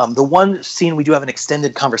 The one scene we do have an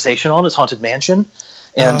extended conversation on is Haunted Mansion,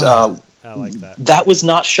 and I like that. That was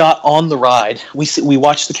not shot on the ride. We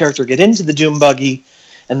watched the character get into the Doom buggy,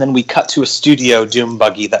 and then we cut to a studio Doom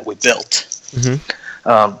buggy that we built.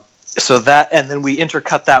 Mm-hmm. So that, and then we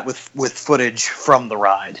intercut that with footage from the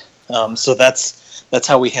ride. So that's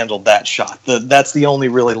how we handled that shot. That's the only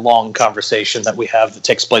really long conversation that we have that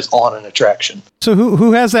takes place on an attraction. So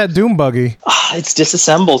who has that Doom buggy? It's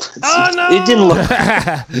disassembled. No! It didn't look.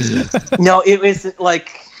 No, it was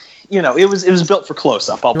like, it was built for close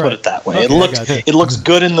up. I'll put it that way. Okay, it looks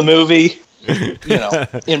good in the movie.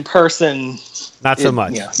 In person, not so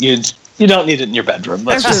much. You don't need it in your bedroom.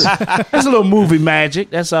 That's a little movie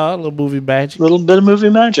magic. That's all. A little movie magic. Little bit of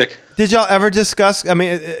movie magic. Did y'all ever discuss? I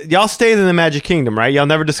mean, y'all stayed in the Magic Kingdom, right? Y'all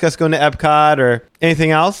never discussed going to Epcot or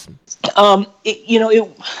anything else?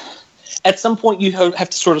 At some point you have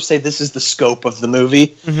to sort of say this is the scope of the movie,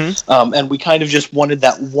 mm-hmm. And we kind of just wanted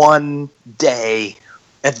that one day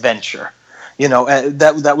adventure.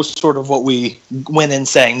 That was sort of what we went in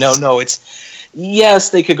saying. No, it's.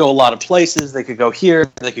 Yes, they could go a lot of places. They could go here.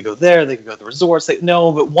 They could go there. They could go to the resorts.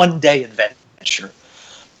 But one day adventure.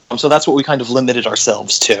 So that's what we kind of limited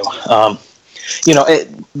ourselves to. I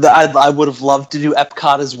would have loved to do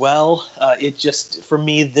Epcot as well. It just, for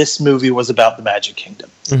me, this movie was about the Magic Kingdom.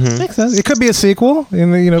 Mm-hmm. Makes sense. It could be a sequel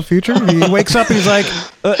in the future. He wakes up and he's like,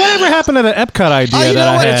 whatever happened to the Epcot idea that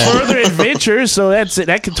I had? Further adventures, so that's it.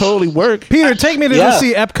 That could totally work. Peter, take me to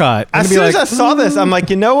see Epcot. As soon as I saw this, I'm like,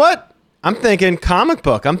 you know what? I'm thinking comic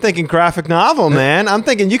book. I'm thinking graphic novel, man. I'm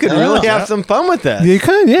thinking you could really have some fun with this. You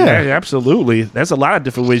could, yeah, absolutely. There's a lot of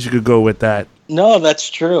different ways you could go with that. No,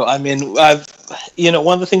 that's true. I mean, one of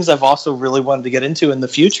the things I've also really wanted to get into in the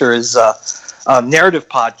future is narrative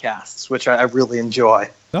podcasts, which I really enjoy.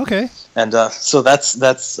 Okay. And so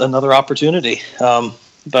that's another opportunity. For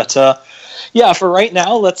right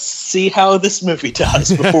now, let's see how this movie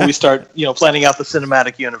does before we start, planning out the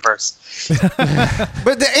cinematic universe.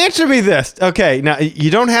 But the answer be this. Okay, now you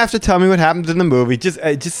don't have to tell me what happens in the movie. Just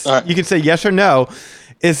right. You can say yes or no.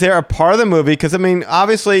 Is there a part of the movie? Because, I mean,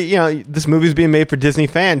 obviously, this movie's being made for Disney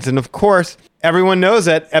fans. And, of course, everyone knows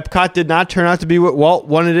that Epcot did not turn out to be what Walt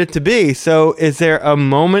wanted it to be. So is there a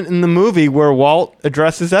moment in the movie where Walt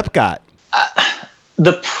addresses Epcot?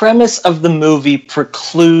 The premise of the movie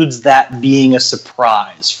precludes that being a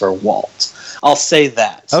surprise for Walt. I'll say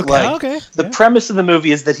that. Okay. The premise of the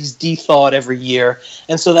movie is that he's de-thawed every year,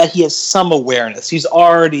 and so that he has some awareness. He's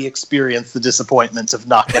already experienced the disappointment of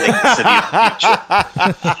not getting the City of the Future.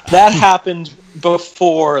 That happened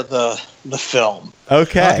before the film.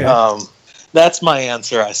 Okay. That's my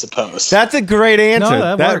answer, I suppose. That's a great answer.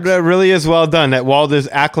 No, that really is well done. That Walt is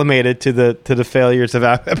acclimated to the failures of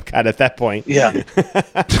Epcot at that point. Yeah.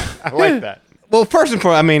 I like that. Well, first and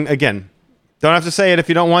foremost, I mean, again, don't have to say it if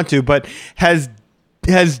you don't want to, but has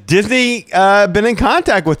Disney been in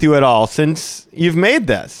contact with you at all since you've made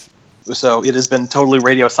this? So it has been totally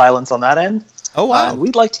radio silence on that end. Oh, wow.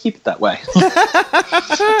 We'd like to keep it that way.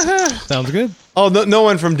 Sounds good. Oh, no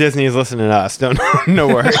one from Disney is listening to us. No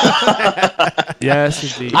worries.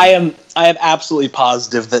 Yes, indeed. I am absolutely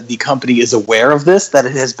positive that the company is aware of this, that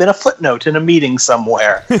it has been a footnote in a meeting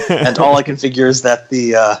somewhere. And all I can figure is that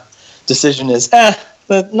the decision is,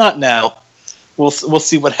 not now. We'll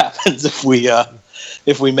see what happens if we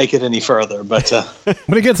make it any further. But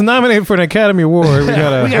when it gets nominated for an Academy Award, we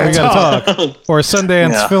gotta talk. Or a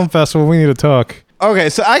Sundance Film Festival, we need to talk. Okay,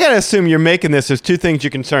 so I gotta assume you're making this. There's two things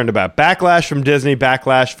you're concerned about: backlash from Disney,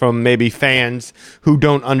 backlash from maybe fans who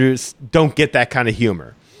don't get that kind of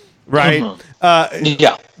humor, right? Mm-hmm.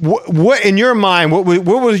 Yeah. What in your mind? What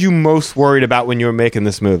were you most worried about when you were making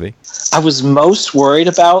this movie? I was most worried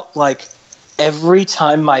about every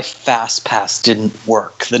time my Fast Pass didn't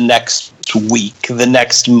work the next week, the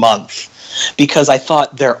next month, because I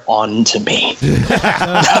thought they're on to me.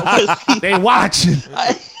 They watching.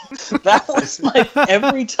 That was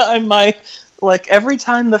every time every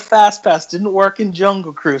time the Fast Pass didn't work in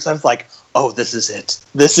Jungle Cruise, I was like, oh, this is it.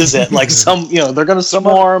 This is it. They're going to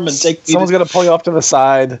swarm and take... Someone's going to pull you off to the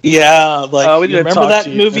side. Yeah, you remember that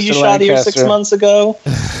movie you shot here 6 months ago?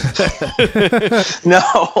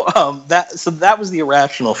 No, that was the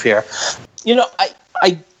irrational fear.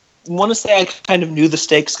 I want to say I kind of knew the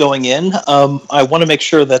stakes going in. I want to make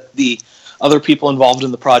sure that the other people involved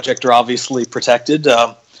in the project are obviously protected.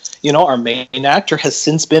 Our main actor has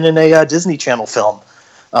since been in a Disney Channel film.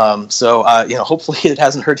 So hopefully it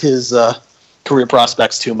hasn't hurt his career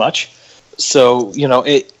prospects too much. So,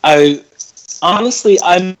 I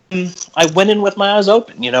went in with my eyes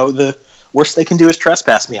open. worst they can do is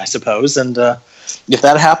trespass me, I suppose. And if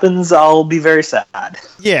that happens, I'll be very sad.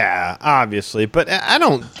 Yeah, obviously, but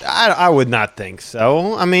I would not think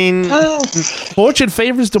so. I mean, fortune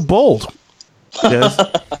favors the bold. Yes.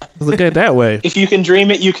 Look at it that way. If you can dream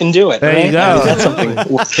it, you can do it. There right? you go. I mean, that's something.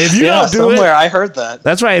 If you don't do somewhere it, I heard that.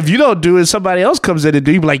 That's right. If you don't do it, somebody else comes in and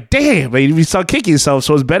do. You be like, damn, and you start kicking yourself.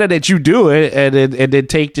 So it's better that you do it and then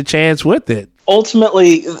take the chance with it.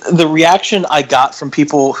 Ultimately, the reaction I got from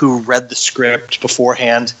people who read the script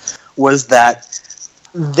beforehand was that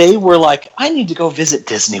they were like, I need to go visit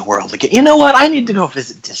Disney World again. You know what? I need to go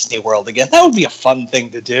visit Disney World again. That would be a fun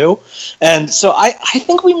thing to do. And so I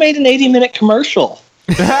think we made an 80-minute commercial.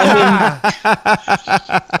 I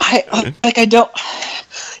don't.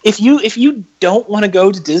 If you don't want to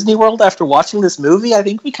go to Disney World after watching this movie, I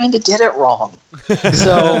think we kind of did it wrong.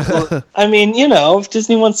 So, I mean, if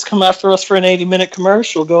Disney wants to come after us for an 80-minute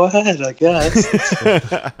commercial, go ahead, I guess.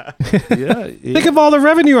 Yeah. Think of all the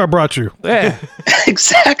revenue I brought you. Yeah.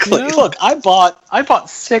 Exactly. Yeah. Look, I bought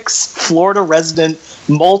 6 Florida resident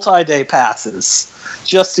multi-day passes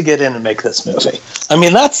just to get in and make this movie. I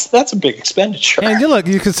mean, that's a big expenditure. And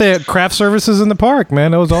you could say craft services in the park,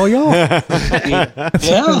 man. That was all y'all. Yeah.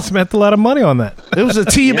 Spent a lot of money on that. It was a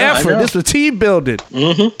team effort. This was team building.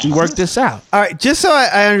 Mm-hmm. We worked this out. All right, just so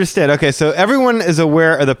I understand. Okay, so everyone is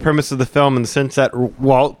aware of the premise of the film in the sense that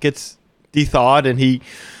Walt gets thawed and he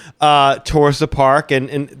tours the park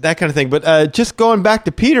and that kind of thing. But just going back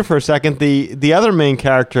to Peter for a second, the other main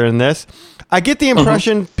character in this, I get the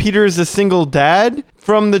impression Peter is a single dad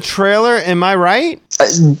from the trailer. Am I right?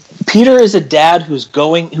 Peter is a dad who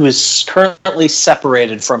is currently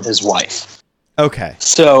separated from his wife. Okay.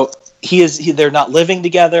 So they're not living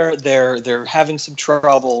together. They're having some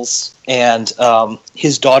troubles, and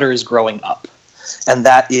his daughter is growing up, and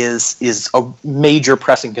that is a major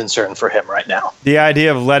pressing concern for him right now. The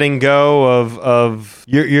idea of letting go of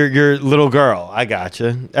your little girl. I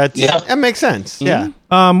gotcha. That makes sense. Mm-hmm. Yeah.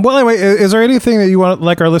 Well, anyway, is there anything that you want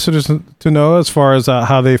our listeners to know as far as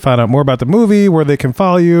how they find out more about the movie, where they can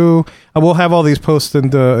follow you? We'll have all these posts in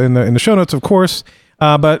the show notes, of course.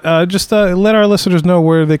 But just let our listeners know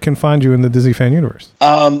where they can find you in the Disney fan universe.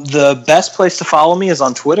 The best place to follow me is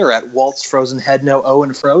on Twitter at Walt's Frozen Head, no O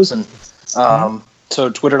in Frozen. So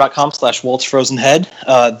twitter.com/Walt's Frozen Head.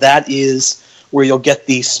 That is where you'll get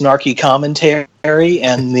the snarky commentary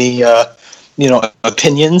and the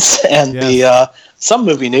opinions and the some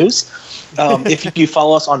movie news. If you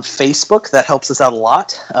follow us on Facebook, that helps us out a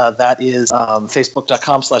lot. That is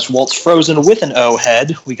facebook.com/Walt's Frozen with an O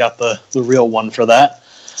head. We got the real one for that.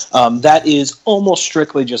 That is almost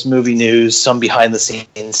strictly just movie news, some behind the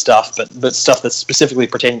scenes stuff, but stuff that's specifically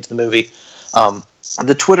pertaining to the movie.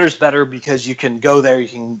 The Twitter's better because you can go there, you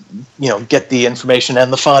can get the information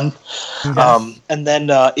and the fun. Okay. And then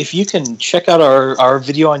if you can check out our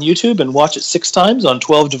video on YouTube and watch it 6 times on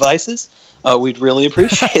 12 devices, we'd really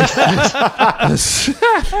appreciate that.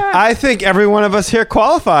 I think every one of us here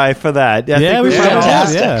qualify for that.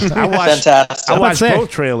 Fantastic. I watched both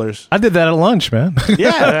trailers. I did that at lunch, man.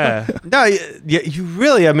 Yeah. No, you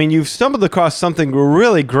really, you've stumbled across something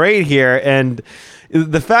really great here. And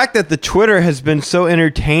the fact that the Twitter has been so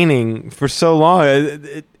entertaining for so long,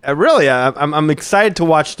 I'm excited to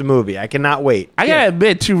watch the movie. I cannot wait. I gotta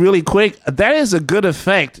admit, too, really quick, that is a good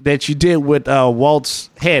effect that you did with Walt's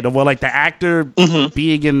head, or like the actor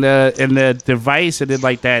being in the device, and then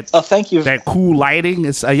like that. Oh, thank you. That cool lighting.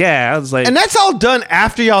 It's I was like, and that's all done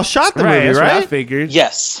after y'all shot the movie, that's right? What I figured.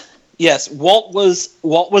 Yes. Walt was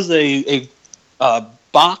a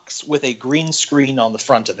box with a green screen on the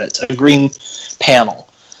front of it, a green panel,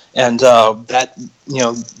 and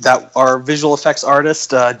that our visual effects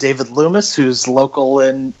artist David Loomis, who's local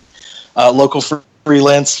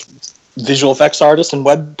freelance visual effects artist and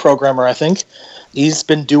web programmer, I think. He's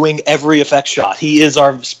been doing every effects shot. He is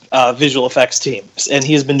our visual effects team, and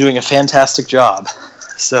he's been doing a fantastic job.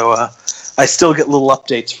 So I still get little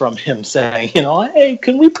updates from him saying, hey,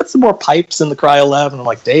 can we put some more pipes in the cryo lab? And I'm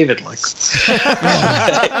like, David,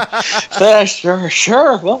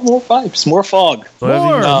 sure. Well, more pipes, more fog.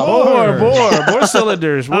 More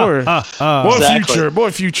cylinders, more exactly.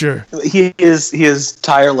 more future. He is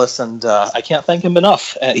tireless, and I can't thank him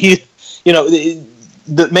enough. Making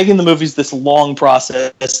the movies this long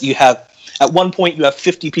process, at one point you have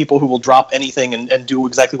 50 people who will drop anything and do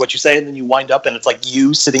exactly what you say, and then you wind up and it's like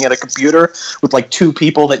you sitting at a computer with like 2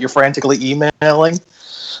 people that you're frantically emailing.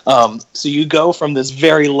 So you go from this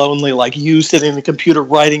very lonely, like you sitting at the computer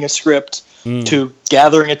writing a script to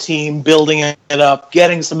gathering a team, building it up,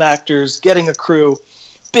 getting some actors, getting a crew,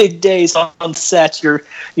 big days on set.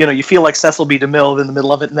 You feel like Cecil B. DeMille in the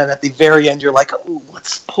middle of it, and then at the very end, you're like, oh,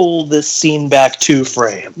 let's pull this scene back 2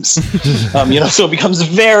 frames. So it becomes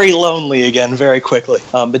very lonely again very quickly.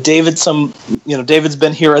 But David's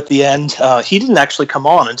been here at the end. He didn't actually come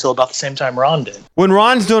on until about the same time Ron did. When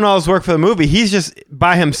Ron's doing all his work for the movie, he's just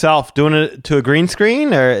by himself doing it to a green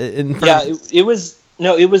screen, or it was.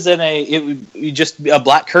 No, it was just a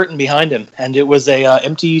black curtain behind him, and it was a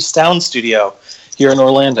empty sound studio here in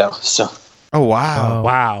Orlando. So. Oh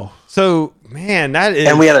wow! So man, that is.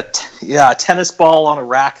 And we had a tennis ball on a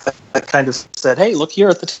rack that kind of said, "Hey, look here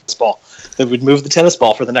at the tennis ball." That we'd move the tennis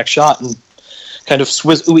ball for the next shot, and kind of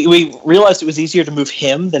we realized it was easier to move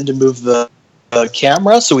him than to move the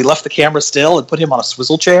camera, so we left the camera still and put him on a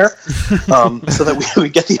swivel chair, so that we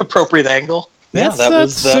get the appropriate angle.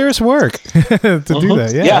 That's serious work to do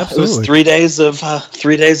that. Yeah, absolutely. It was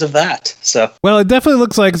 3 days of that. So well, it definitely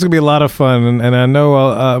looks like it's gonna be a lot of fun, and I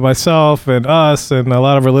know myself and us and a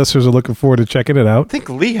lot of our listeners are looking forward to checking it out. I think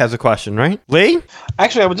Lee has a question, right? Lee?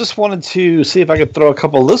 Actually, I just wanted to see if I could throw a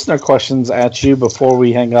couple listener questions at you before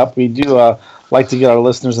we hang up. We do like to get our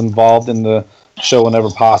listeners involved in the show whenever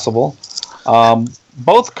possible.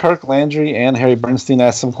 Both Kirk Landry and Harry Bernstein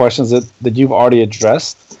asked some questions that you've already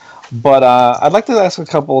addressed. But I'd like to ask a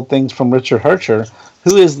couple of things from Richard Hercher,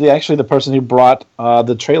 who is actually the person who brought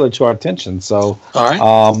the trailer to our attention. So all right.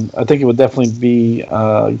 I think it would definitely be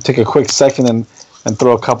take a quick second and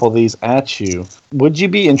throw a couple of these at you. Would you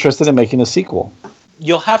be interested in making a sequel?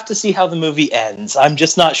 You'll have to see how the movie ends. I'm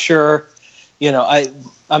just not sure.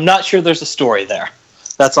 I'm not sure there's a story there.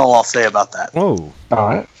 That's all I'll say about that. Oh, all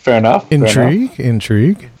right, fair enough.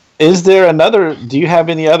 Intrigue. Is there do you have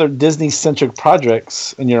any other Disney-centric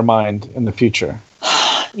projects in your mind in the future?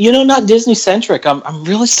 Not Disney-centric. I'm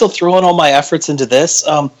really still throwing all my efforts into this.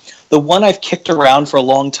 The one I've kicked around for a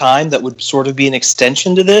long time that would sort of be an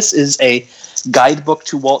extension to this is a guidebook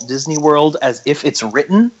to Walt Disney World as if it's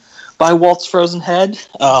written by Walt's Frozen Head.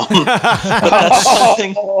 But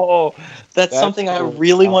that's something I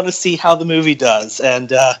really want to see how the movie does.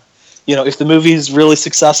 And if the movie is really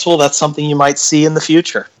successful, that's something you might see in the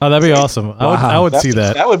future. Oh, that'd be awesome. I would see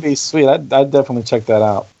that. That would be sweet. I'd definitely check that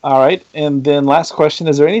out. All right. And then last question,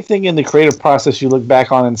 is there anything in the creative process you look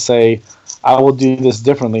back on and say, I will do this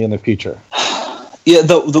differently in the future? Yeah,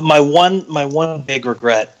 my one big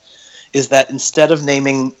regret is that instead of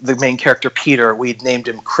naming the main character Peter, we'd named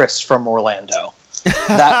him Chris from Orlando.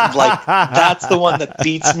 That's the one that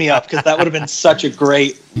beats me up, because that would have been such a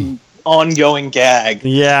great ongoing gag.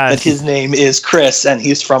 Yeah, that his name is Chris and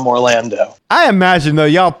he's from Orlando. I imagine though,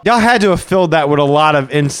 y'all had to have filled that with a lot of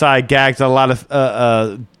inside gags that a lot of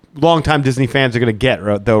longtime Disney fans are going to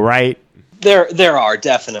get, though, right? There are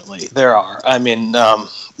definitely. There are. I mean,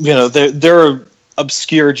 there are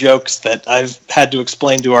obscure jokes that I've had to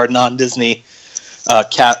explain to our non-Disney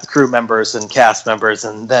crew members and cast members,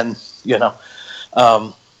 and then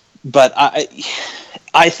but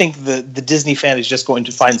I think the Disney fan is just going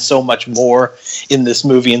to find so much more in this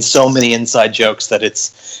movie and so many inside jokes that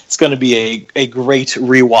it's going to be a great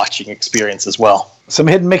rewatching experience as well. Some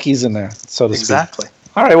hidden Mickeys in there, so to speak. Exactly.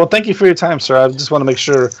 All right. Well, thank you for your time, sir. I just want to make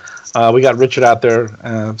sure we got Richard out there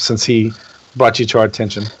since he brought you to our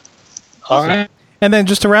attention. All right. And then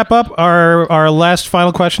just to wrap up, our last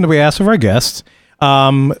final question that we asked of our guests.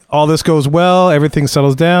 All this goes well, everything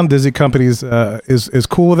settles down, Disney companies is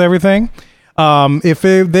cool with everything. If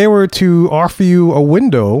they were to offer you a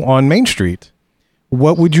window on Main Street,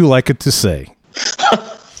 what would you like it to say?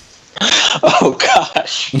 Oh,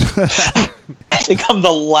 gosh. I think I'm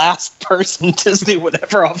the last person Disney would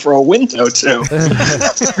ever offer a window to.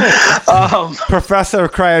 Professor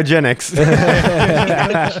of Cryogenics.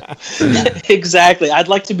 Exactly. I'd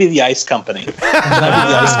like to be the ice company.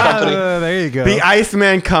 There you go. The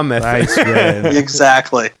Iceman cometh. Iceman.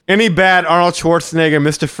 Exactly. Any bad Arnold Schwarzenegger,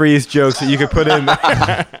 Mr. Freeze jokes that you could put in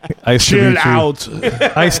there? Chill out.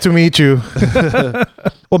 Nice to meet you.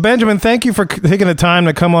 Well, Benjamin, thank you for taking the time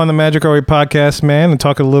to come on the Magic Our Way podcast, man, and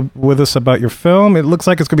talk a little with us about your film. It looks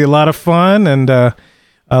like it's going to be a lot of fun, and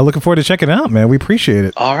looking forward to checking it out, man. We appreciate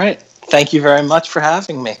it. All right. Thank you very much for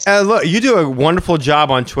having me. Look, you do a wonderful job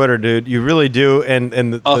on Twitter, dude. You really do, and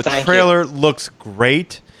the trailer looks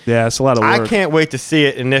great. Yeah, it's a lot of work. I can't wait to see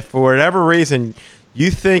it, and if for whatever reason you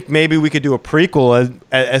think maybe we could do a prequel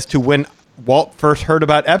as to when Walt first heard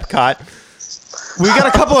about Epcot, we got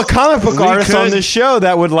a couple of comic book artists on this show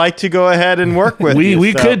that would like to go ahead and work with you.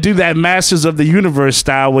 We could do that Masters of the Universe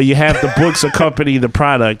style where you have the books accompany the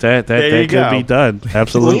product. That could be done.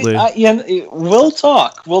 Absolutely. We'll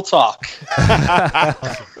talk.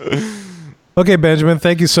 Okay, Benjamin,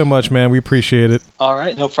 thank you so much, man. We appreciate it. All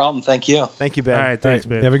right, no problem. Thank you. Thank you, Ben. All right, thanks,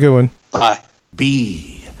 man. Have a good one. Bye.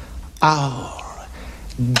 Be our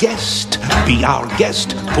guest. Be our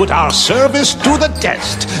guest. Put our service to the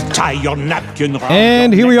test. Tie your napkin around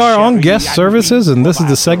And here we are on guest services, and this is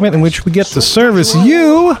the segment in which we get to service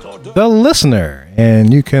you, the listener.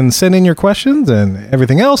 And you can send in your questions and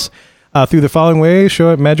everything else through the following way.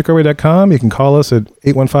 Show at magicourway.com. You can call us at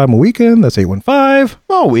 815-MOWEEKEND. That's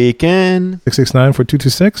 815-MOWEEKEND.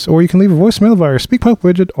 669-4226. Or you can leave a voicemail via our SpeakPipe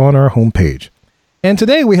widget on our homepage. And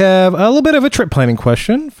today we have a little bit of a trip planning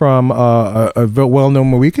question from a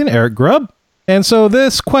well-known Mohican, Eric Grubb. And so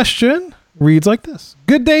this question reads like this.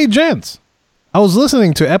 Good day, gents. I was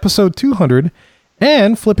listening to episode 200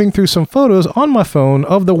 and flipping through some photos on my phone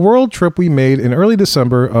of the world trip we made in early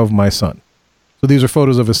December of my son. So these are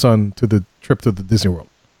photos of his son to the trip to the Disney World.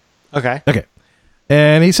 Okay.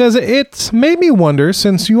 And he says, it made me wonder,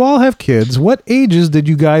 since you all have kids, what ages did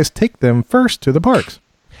you guys take them first to the parks?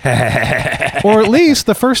 Or at least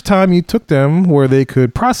the first time you took them where they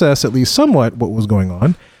could process at least somewhat what was going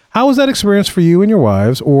on. How was that experience for you and your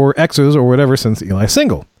wives or exes or whatever since Eli's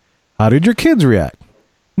single? How did your kids react?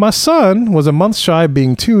 My son was a month shy of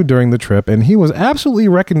being 2 during the trip, and he was absolutely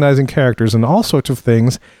recognizing characters and all sorts of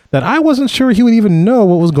things that I wasn't sure he would even know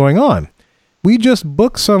what was going on. We just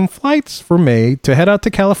booked some flights for May to head out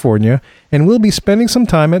to California, and we'll be spending some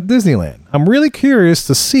time at Disneyland. I'm really curious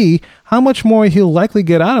to see how much more he'll likely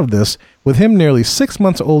get out of this, with him nearly 6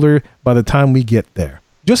 months older by the time we get there.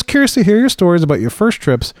 Just curious to hear your stories about your first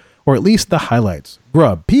trips, or at least the highlights.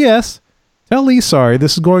 Grubb. P.S. Tell Lee sorry,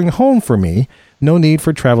 this is going home for me. No need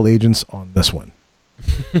for travel agents on this one.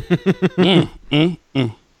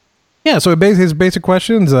 Yeah, so his basic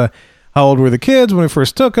questions, how old were the kids when we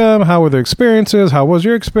first took them? How were their experiences? How was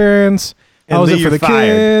your experience? How was it for the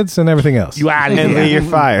kids? And everything else. You out of there. And Lee, you're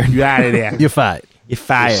fired. You out of there. You're fired. You're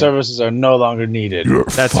fired. Your services are no longer needed.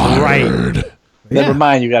 That's right. Never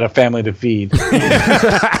mind, you got a family to feed.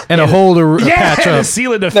 And a hole to patch up.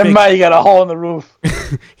 Ceiling to Never fix. mind, you got a hole in the roof.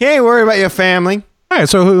 He ain't worried about your family. All right,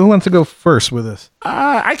 so who wants to go first with this?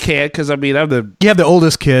 I can't because I mean You have the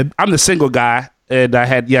oldest kid. I'm the single guy, and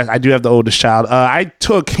I do have the oldest child. I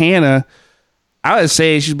took Hannah. I would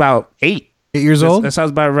say she's about 8. 8 years old? That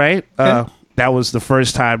sounds about right. That was the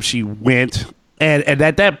first time she went, and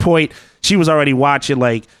at that point she was already watching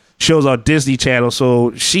like shows on Disney Channel,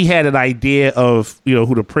 so she had an idea of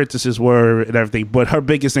who the princesses were and everything. But her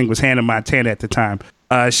biggest thing was Hannah Montana at the time.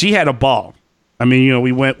 She had a ball. I mean,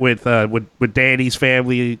 we went with Danny's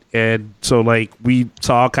family, and so like we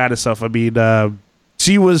saw all kind of stuff. I mean,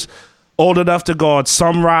 she was old enough to go on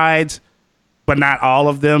some rides, but not all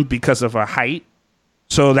of them because of her height.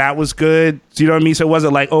 So that was good. So, you know what I mean? So it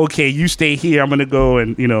wasn't like, okay, you stay here, I'm going to go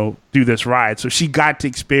and, do this ride. So she got to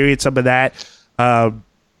experience some of that.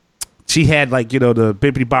 She had like, the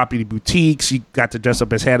Bippity Boppity Boutique. She got to dress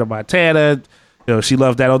up as Hannah Montana. She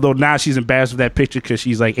loved that. Although now she's embarrassed with that picture because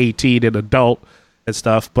she's like 18 and adult and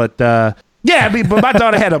stuff. But yeah, I mean, but my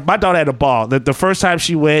daughter had a ball. The first time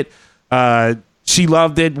she went, she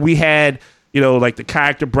loved it. We had, like the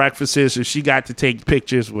character breakfasts, so she got to take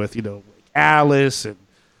pictures with, Alice and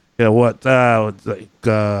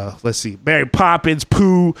let's see, Mary Poppins,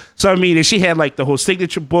 Pooh. So I mean, and she had like the whole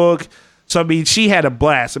signature book. So I mean, she had a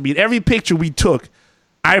blast. I mean, every picture we took,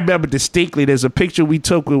 I remember distinctly. There's a picture we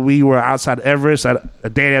took when we were outside Everest.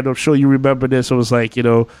 Danny, I'm sure you remember this. It was like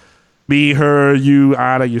me, her, you,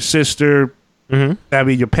 Anna, your sister. Mm-hmm. I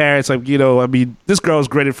mean, your parents. Like I mean, this girl's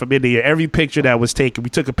grinning from India. Every picture that was taken, we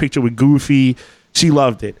took a picture with Goofy. She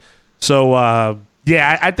loved it. So.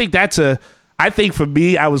 Yeah, I think I think for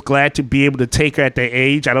me, I was glad to be able to take her at that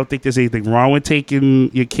age. I don't think there's anything wrong with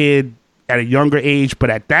taking your kid at a younger age,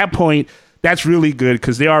 but at that point, that's really good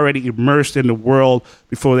because they're already immersed in the world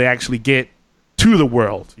before they actually get to the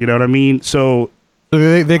world. You know what I mean? So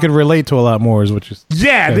they could relate to a lot more, is what you're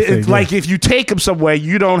saying. It's like if you take them somewhere,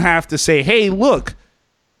 you don't have to say, hey, look,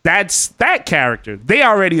 that's that character. They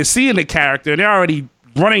already are seeing the character. They're already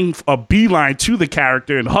running a beeline to the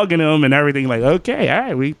character and hugging him and everything. Like, okay, all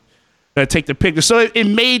right, we gotta take the picture. So it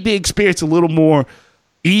made the experience a little more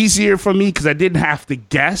easier for me because I didn't have to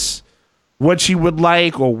guess what she would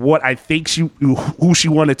like or what I think who she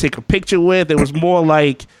wanted to take a picture with. It was more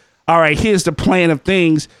like, all right, here's the plan of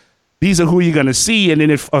things. These are who you're gonna see. And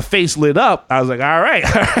then if a face lit up, I was like, all right,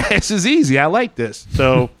 this is easy. I like this.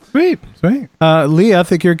 So sweet. Lee, I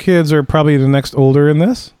think your kids are probably the next older in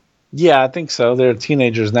this. Yeah, I think so. They're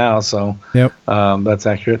teenagers now, so yep, that's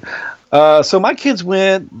accurate. So my kids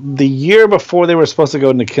went the year before they were supposed to go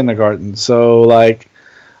into kindergarten. So like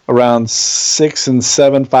around 6 and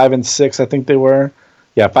 7, 5 and 6, I think they were.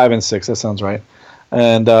 Yeah, 5 and 6. That sounds right.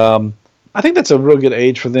 And I think that's a real good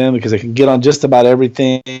age for them because they can get on just about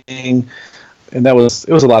everything. And it was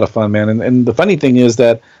a lot of fun, man. And the funny thing is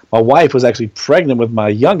that my wife was actually pregnant with my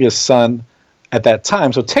youngest son at that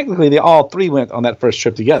time. So technically, they all three went on that first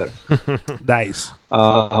trip together. Nice.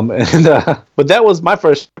 But that was my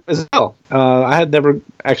first trip as well. I had never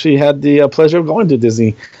actually had the pleasure of going to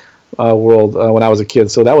Disney World when I was a kid.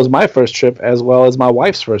 So that was my first trip as well as my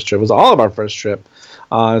wife's first trip. It was all of our first trip.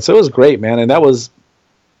 So it was great, man. And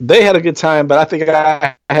they had a good time, but I think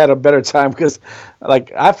I had a better time because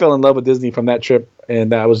I fell in love with Disney from that trip,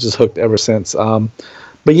 and I was just hooked ever since.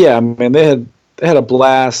 But yeah, man, they had a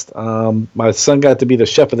blast. My son got to be the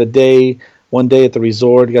chef of the day one day at the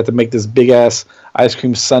resort. He got to make this big ass ice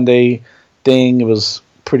cream sundae thing. It was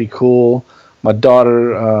pretty cool. My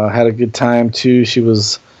daughter had a good time too. She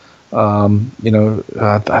was, I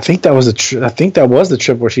think that was the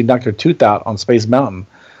trip where she knocked her tooth out on Space Mountain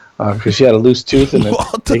because she had a loose tooth and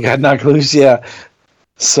it got knocked loose. Yeah.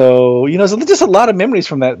 So so just a lot of memories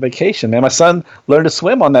from that vacation, man. My son learned to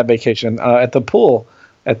swim on that vacation at the pool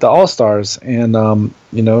at the All-Stars, and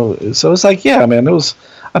so it's like, yeah, man,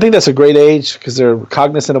 I think that's a great age because they're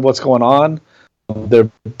cognizant of what's going on.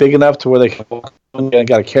 They're big enough to where they can walk and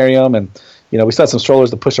got to carry them, and we still have some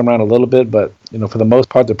strollers to push them around a little bit, but for the most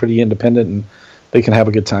part, they're pretty independent and they can have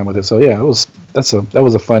a good time with it. So yeah, that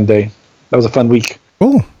was a fun day. That was a fun week.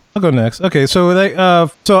 Cool. I'll go next. Okay, so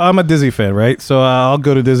so I'm a Disney fan, right? So I'll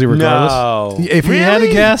go to Disney regardless. No. If you had to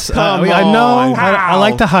guess, I know I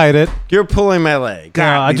like to hide it. You're pulling my leg.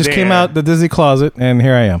 I just came out the Disney closet, and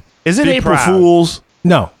here I am. Is it Be April proud. Fools?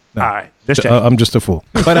 No. All right. Just I'm just a fool.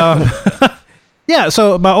 But yeah.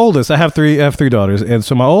 So my oldest, I have three daughters, and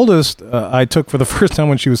so my oldest, I took for the first time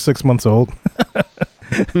when she was 6 months old.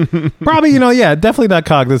 Probably, definitely not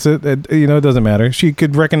cognizant. It doesn't matter. She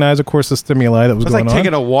could recognize, of course, the stimuli that was going on. It's like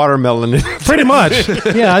taking a watermelon. Pretty much.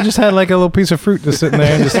 Yeah, I just had like a little piece of fruit just sitting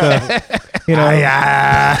there and just, But,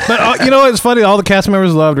 it's funny. All the cast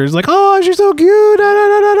members loved her. It's like, oh, she's so cute. Da, da,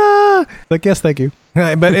 da, da, da. Like, yes, thank you.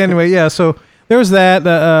 But anyway, yeah, so there was that.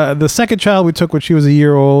 The second child we took when she was a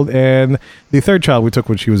year old, and the third child we took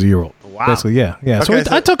when she was a year old. Wow. Basically, yeah.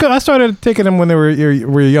 Okay, I started taking them when they were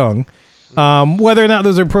young. Whether or not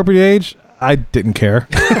there's an appropriate age, I didn't care.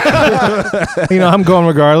 I'm going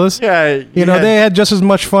regardless. Yeah. They had just as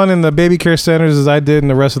much fun in the baby care centers as I did in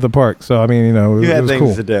the rest of the park. So, I mean, you had was things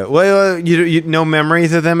cool. to do. Well, you no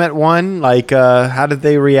memories of them at one? Like, how did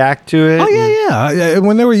they react to it? Oh, yeah.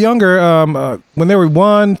 When they were younger, when they were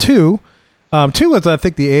 1, 2, 2 was, I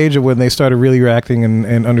think, the age of when they started really reacting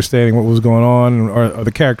and understanding what was going on, or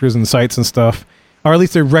the characters and the sights and stuff. Or at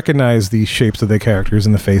least they recognize the shapes of their characters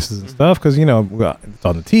and the faces and stuff. Because, it's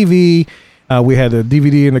on the TV. We had a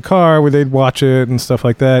DVD in the car where they'd watch it and stuff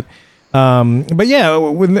like that. But yeah,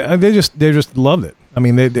 when they just loved it. I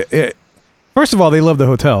mean, first of all, they love the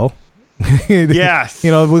hotel. Yes.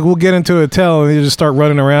 We'll get into a hotel and they just start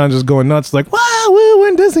running around, just going nuts. Like, wow, we're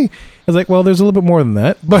in Disney. I was like, well, there's a little bit more than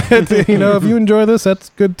that. But, if you enjoy this, that's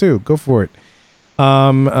good too. Go for it.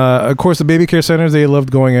 Of course, the baby care centers, they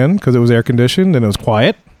loved going in because it was air conditioned and it was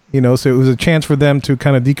quiet, so it was a chance for them to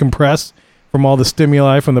kind of decompress from all the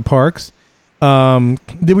stimuli from the parks.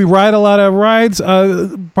 Did we ride a lot of rides?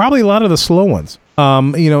 Probably a lot of the slow ones.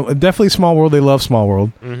 Definitely Small World. They love Small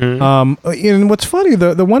World. Mm-hmm. And what's funny,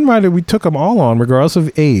 the one ride that we took them all on, regardless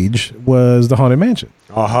of age, was the Haunted Mansion.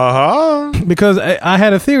 Because I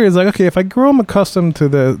had a theory. It's like, okay, if I grow them accustomed to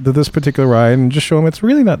this particular ride and just show them it's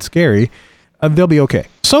really not scary, they'll be okay.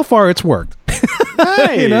 So far, it's worked.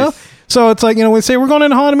 Nice. So it's like, we say, we're going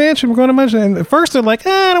in Haunted Mansion, we're going to Mansion. And at first, they're like,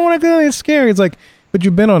 I don't want to go, it's scary. It's like, but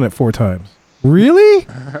you've been on it 4 times. Really?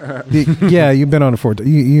 Yeah, you've been on it 4 times.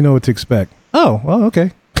 You know what to expect. Oh, well,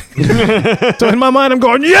 okay. So in my mind, I'm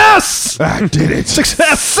going, yes! I did it.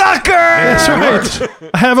 Success! Sucker! That's right.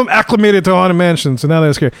 I have them acclimated to Haunted Mansion, so now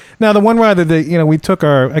they're scared. Now, the one ride that we took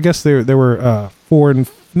I guess there were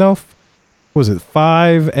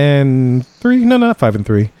 5 and 3? No, not 5 and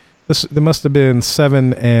 3. There must have been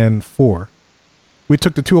 7 and 4. We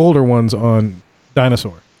took the 2 older ones on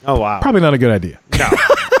Dinosaur. Oh, wow. Probably not a good idea. No.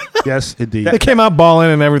 Yes, indeed. They came out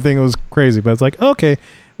balling and everything. It was crazy, but it's like, okay,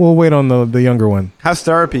 we'll wait on the younger one. How's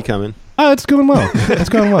therapy coming? Oh, it's going well. It's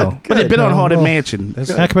going well. But they've been on Haunted Mansion. But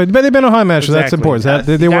they've been on Haunted Mansion. That's important.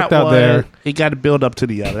 They worked out there. He got to build up to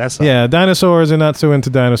the other. That's all. Yeah, dinosaurs are not so into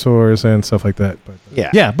dinosaurs and stuff like that. But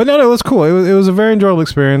yeah. But no, it was cool. It was a very enjoyable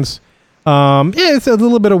experience. It's a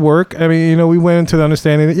little bit of work. I mean, we went into the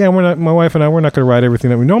understanding that my wife and I, we're not going to ride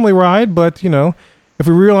everything that we normally ride, but if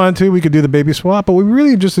we really wanted to, we could do the baby swap. But we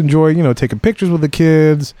really just enjoy taking pictures with the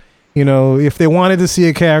kids You know, if they wanted to see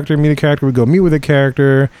a character, meet a character, we'd go meet with a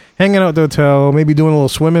character, hanging out at the hotel, maybe doing a little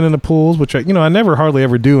swimming in the pools, which I never hardly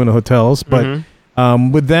ever do in the hotels. But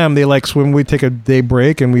with them, they like swim. We'd take a day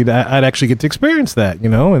break, and I'd actually get to experience that.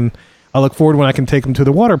 And I look forward when I can take them to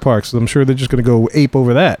the water parks. So I'm sure they're just going to go ape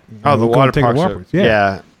over that. Oh, the water parks.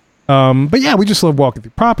 Yeah. But yeah, we just love walking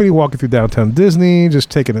through property, walking through downtown Disney, just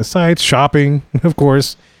taking the sights, shopping, of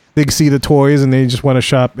course. They see the toys and they just want to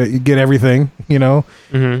shop, get everything,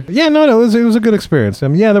 Mm-hmm. Yeah, no, it was a good experience.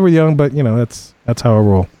 Yeah, they were young, but that's how I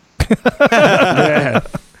roll. Yeah.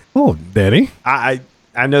 Oh, Daddy. I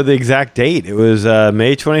know the exact date. It was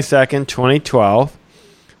May 22nd, 2012.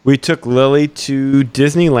 We took Lily to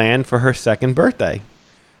Disneyland for her second birthday.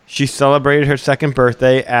 She celebrated her second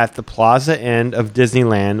birthday at the Plaza Inn of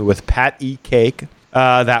Disneyland with Pat E. Cake.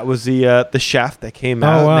 That was the chef that came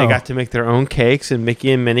out. Wow. They got to make their own cakes, and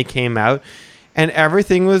Mickey and Minnie came out, and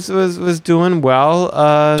everything was doing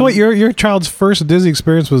well. So wait, your child's first Disney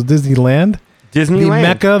experience was Disneyland? Disneyland. The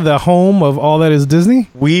Mecca, the home of all that is Disney?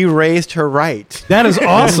 We raised her right. That is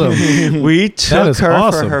awesome. We took her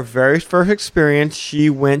awesome. for her very first experience. She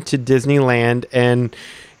went to Disneyland, and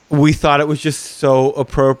we thought it was just so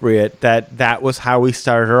appropriate that was how we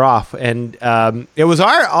started her off. And it was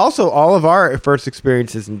all of our first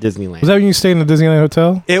experiences in Disneyland. Was that when you stayed in the Disneyland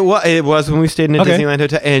hotel? It was when we stayed in the Disneyland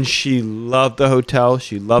hotel, and she loved the hotel.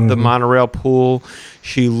 She loved the monorail pool.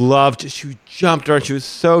 She jumped around. She was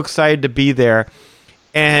so excited to be there.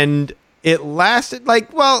 And it lasted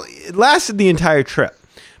the entire trip.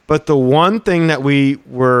 But the one thing that let me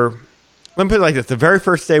put it like this. The very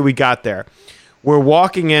first day we got there, we're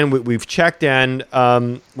walking in. We've checked in.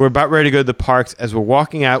 We're about ready to go to the parks. As we're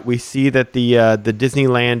walking out, we see that the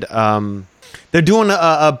Disneyland they're doing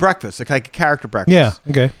a breakfast, like a character breakfast. Yeah.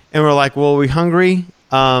 Okay. And we're like, "Well, are we hungry?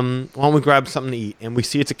 Why don't we grab something to eat?" And we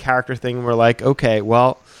see it's a character thing. And we're like, "Okay,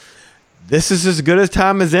 well, this is as good a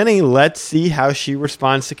time as any. Let's see how she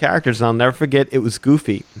responds to characters." And I'll never forget. It was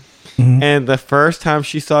Goofy, and the first time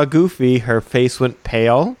she saw Goofy, her face went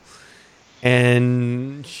pale,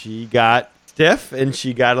 and she got stiff, and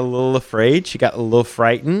she got a little afraid. She got a little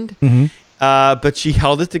frightened. But she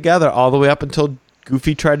held it together all the way up until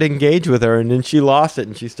Goofy tried to engage with her, and then she lost it,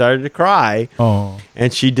 and she started to cry. Oh.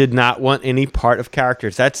 And she did not want any part of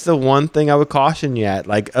characters. That's the one thing I would caution you at.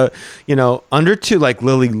 Like, under 2, like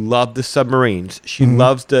Lily loved the submarines. She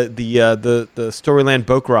loves the Storyland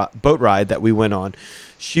boat ride that we went on.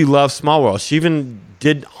 She loves Small World. She even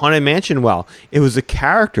did Haunted Mansion well. It was the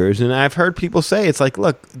characters, and I've heard people say, it's like,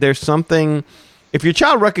 look, there's something... If your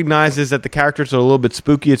child recognizes that the characters are a little bit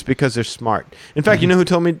spooky, it's because they're smart. In fact, you know who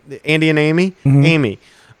told me? Andy and Amy? Amy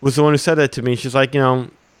was the one who said that to me. She's like,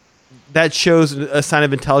 that shows a sign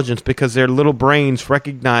of intelligence because their little brains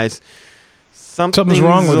recognize something's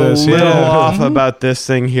wrong with this. A little off about this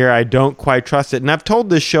thing here. I don't quite trust it. And I've told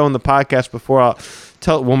this show in the podcast before. I'll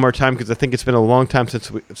tell it one more time because I think it's been a long time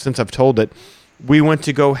since I've told it. We went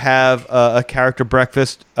to go have a character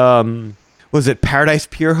breakfast. Was it Paradise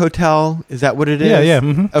Pier Hotel? Is that what it is? Yeah.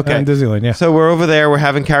 Okay. In Disneyland, yeah. So we're over there. We're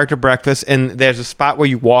having character breakfast, and there's a spot where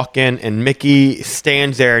you walk in, and Mickey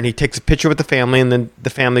stands there, and he takes a picture with the family, and then the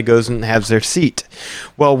family goes and has their seat.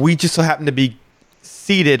 Well, we just so happen to be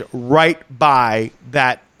seated right by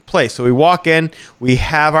that place. So we walk in, we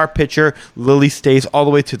have our picture. Lily stays all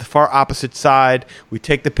the way to the far opposite side. We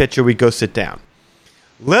take the picture, we go sit down.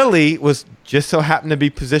 Lily was just so happened to be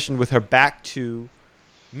positioned with her back to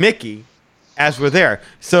Mickey as we're there.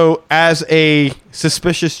 So as a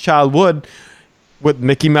suspicious child would, with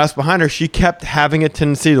Mickey Mouse behind her, she kept having a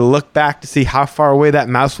tendency to look back to see how far away that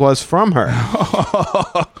mouse was from her.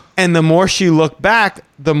 And the more she looked back,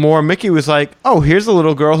 the more Mickey was like, oh, here's a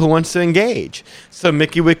little girl who wants to engage. So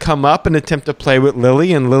Mickey would come up and attempt to play with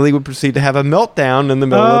Lily, and Lily would proceed to have a meltdown in the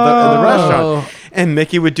middle of the restaurant. And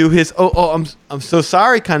Mickey would do his, I'm so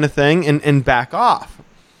sorry kind of thing and back off.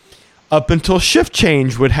 Up until shift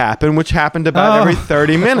change would happen, which happened about every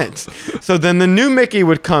 30 minutes. So then the new Mickey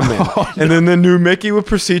would come in, and then the new Mickey would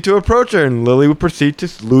proceed to approach her, and Lily would proceed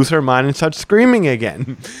to lose her mind and start screaming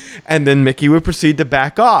again. And then Mickey would proceed to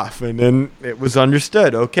back off, and then it was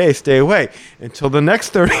understood, okay, stay away, until the next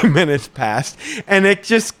 30 minutes passed, and it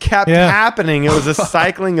just kept happening. It was a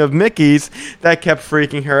cycling of Mickeys that kept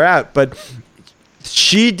freaking her out. But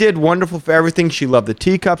she did wonderful for everything. She loved the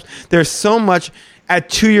teacups. There's so much... at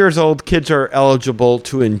 2 years old, kids are eligible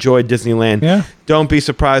to enjoy Disneyland. Yeah. Don't be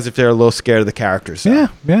surprised if they're a little scared of the characters. Yeah,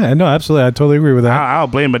 no, absolutely. I totally agree with that. I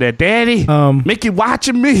don't blame her there. Daddy, Mickey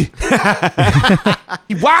watching me.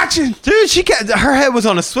 He watching. Dude, her head was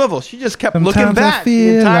on a swivel. She just kept looking back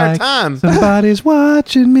the entire time. Somebody's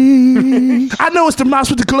watching me. I know it's the mouse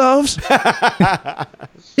with the gloves.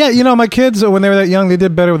 Yeah, my kids, when they were that young, they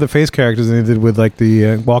did better with the face characters than they did with like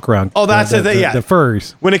the walk around. Oh, that's it. Yeah. The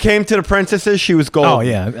furries. When it came to the princesses, she was gold. Oh,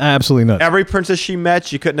 yeah. Absolutely nuts. Every princess she met,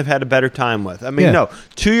 she couldn't have had a better time with. I mean, no.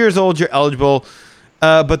 2 years old, you're eligible.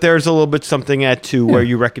 But there's a little bit something at 2 where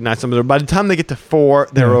you recognize some of them. By the time they get to 4,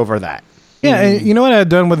 they're over that. Yeah, and you know what I had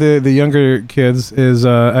done with the younger kids is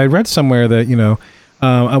I read somewhere that,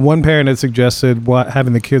 one parent had suggested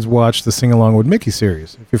having the kids watch the Sing Along with Mickey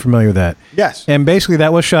series, if you're familiar with that. Yes. And basically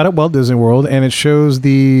that was shot at Walt Disney World, and it shows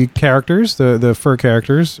the characters, the fur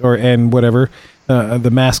characters, the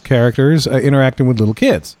masked characters interacting with little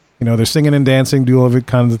kids. They're singing and dancing, do all of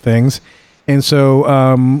kinds of things. And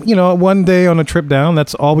so, one day on a trip down,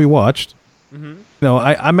 that's all we watched. Mm-hmm.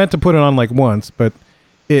 I meant to put it on like once, but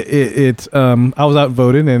I was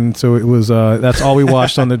outvoted, and so it was. That's all we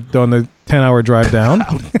watched on the 10-hour drive down.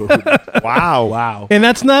 Wow! And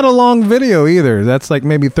that's not a long video either. That's like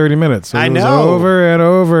maybe 30 minutes. So it was over and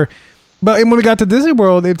over. But when we got to Disney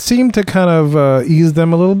World, it seemed to kind of ease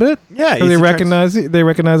them a little bit. Yeah, they recognize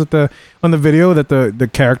that on the video that the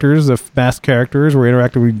characters, the masked characters, were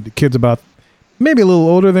interacting with the kids about maybe a little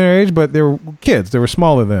older than their age, but they were kids. They were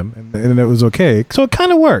smaller than them, and it was okay. So it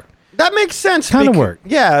kind of worked. That makes sense. Kind of work.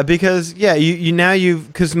 Yeah, because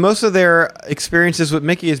because most of their experiences with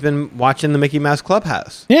Mickey has been watching the Mickey Mouse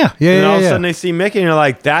Clubhouse. Yeah. And all of a sudden they see Mickey and you're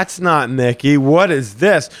like, that's not Mickey. What is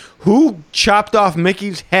this? Who chopped off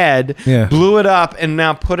Mickey's head, blew it up, and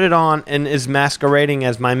now put it on and is masquerading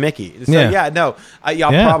as my Mickey? So,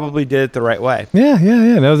 y'all probably did it the right way. Yeah.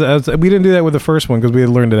 We didn't do that with the first one because we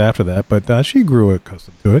had learned it after that, but she grew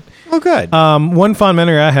accustomed to it. Oh, good. One fond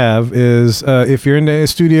memory I have is if you're in the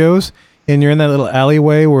studios and you're in that little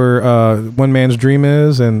alleyway where One Man's Dream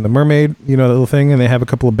is and the mermaid, that little thing, and they have a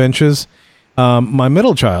couple of benches. My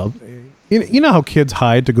middle child, you know how kids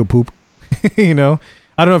hide to go poop,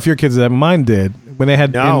 I don't know if your kids did that. Mine did. When they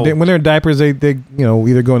had when they're in diapers, they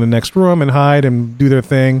either go in the next room and hide and do their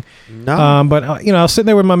thing. No. But I was sitting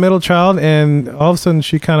there with my middle child, and all of a sudden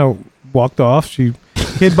she kind of walked off. She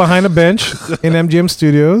hid behind a bench in MGM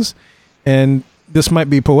Studios, and this might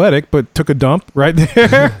be poetic, but took a dump right there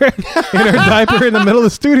in her diaper in the middle of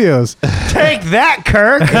the studios. Take that,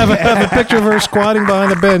 Kirk. have a picture of her squatting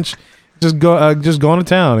behind the bench, just going to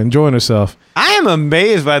town, enjoying herself. I am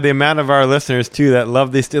amazed by the amount of our listeners too that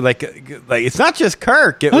love this. Like it's not just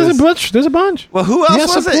Kirk. There's a bunch. Well, who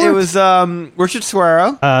else was it? It was Richard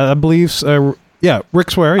Suero. I believe.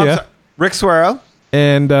 Rick Suero. Yeah, Rick Suero.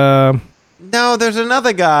 And no, there's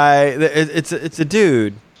another guy. It's a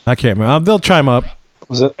dude. I can't remember. They'll chime up.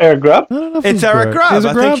 Was it Eric Grubb? I don't know if it's Eric Grubb.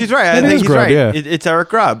 I think she's right. I think he's right. Yeah. It's Eric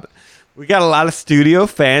Grubb. We got a lot of studio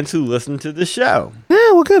fans who listen to the show.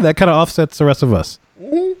 Yeah, well, good. That kind of offsets the rest of us.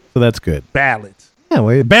 So that's good. Balance. Yeah,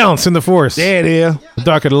 well, balance in the force. There it is. The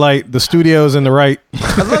darker the light, the studios in the right.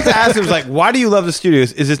 I'd love to ask him, why do you love the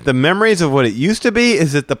studios? Is it the memories of what it used to be?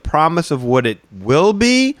 Is it the promise of what it will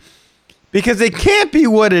be? Because it can't be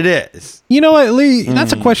what it is. You know what, Lee?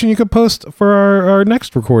 That's a question you could post for our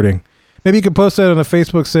next recording. Maybe you could post that on a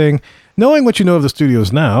Facebook saying, knowing what you know of the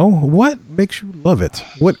studios now, what makes you love it?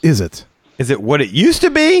 What is it? Is it what it used to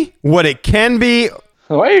be? What it can be?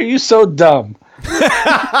 Why are you so dumb?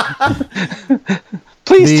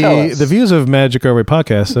 Please tell us. The views of Magic Our Way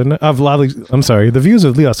podcast the views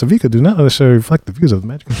of Leo Savica do not necessarily reflect the views of the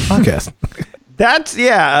Magic Our Way podcast. That's,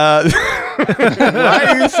 why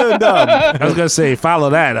are you so dumb? I was going to say, follow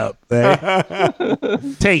that up.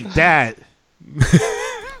 Take that.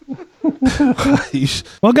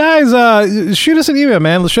 Well, guys, shoot us an email,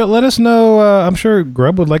 man. Let us know. I'm sure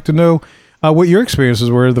Grubb would like to know what your experiences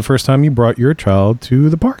were the first time you brought your child to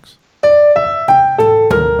the parks.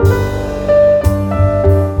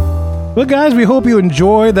 Well, guys, we hope you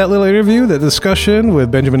enjoyed that little interview, that discussion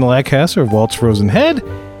with Benjamin Lancaster of Walt's Frozen Head.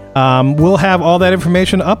 We'll have all that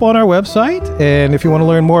information up on our website, and if you want to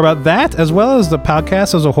learn more about that, as well as the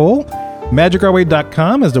podcast as a whole,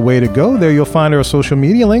 magicourway.com is the way to go. There you'll find our social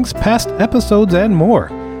media links, past episodes, and more.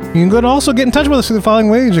 You can go and also get in touch with us through the following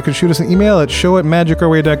ways. You can shoot us an email at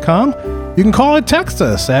show@magicourway.com. You can call or text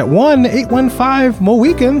us at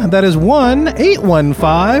 1-815-MO-WEEKEND. That is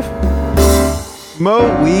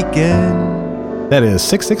 1-815-MO-WEEKEND. That is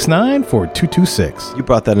 669-4226. You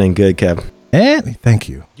brought that in good, Kev. And thank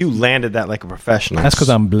you. You landed that like a professional. That's because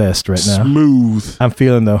I'm blessed right now. Smooth. I'm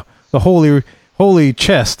feeling the holy holy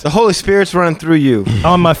chest. The Holy Spirit's running through you.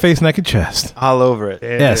 On my face, neck, and chest. All over it.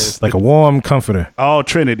 Yes, like a warm comforter. All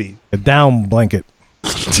Trinity. A down blanket.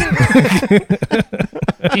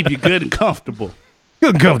 Keep you good and comfortable.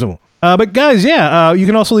 Good and comfortable. But guys, you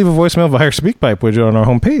can also leave a voicemail via our SpeakPipe widget on our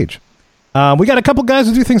homepage. We got a couple guys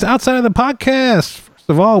who do things outside of the podcast. First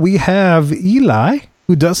of all, we have Eli,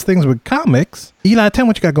 who does things with comics. Eli, tell me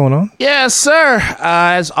what you got going on. Yes, sir.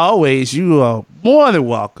 As always, you are more than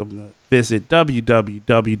welcome to visit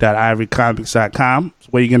www.ivorycomics.com. It's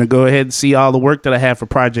where you're going to go ahead and see all the work that I have for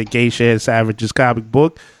Project Geisha and Savage's comic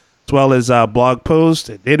book, as well as blog posts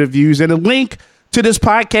and interviews and a link to this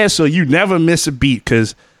podcast so you never miss a beat,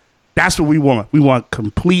 because that's what we want. We want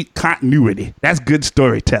complete continuity. That's good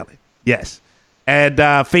storytelling. Yes. And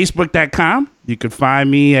Facebook.com, you can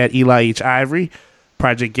find me at Eli H. Ivory.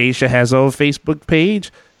 Project Geisha has our own Facebook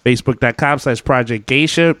page, Facebook.com/Project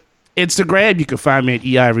Geisha. Instagram, you can find me at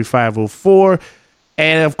eivory504.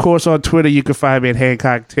 And, of course, on Twitter, you can find me at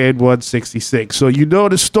Hancock10166. So you know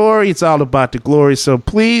the story. It's all about the glory. So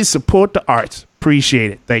please support the arts.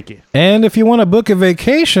 Appreciate it. Thank you. And if you want to book a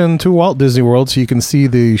vacation to Walt Disney World so you can see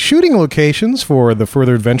the shooting locations for the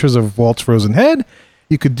further adventures of Walt's Frozen Head,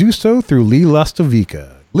 you could do so through Lee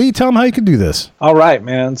Lastovica. Lee, tell them how you can do this. All right,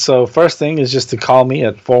 man. So first thing is just to call me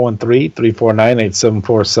at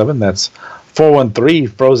 413-349-8747. That's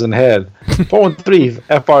 413-FROZEN-HEAD.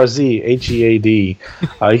 413-FRZHEAD.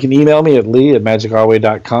 You can email me at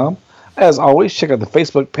lee@magicourway.com. As always, check out the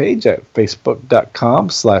Facebook page at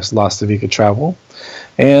facebook.com/Lastovica Travel.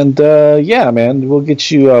 And man, we'll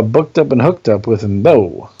get you booked up and hooked up with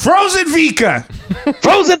Frozen Vika.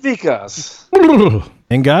 Frozen Vikas.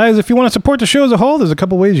 And guys, if you want to support the show as a whole, there's a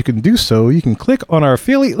couple ways you can do so. You can click on our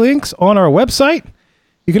affiliate links on our website.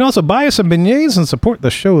 You can also buy us some beignets and support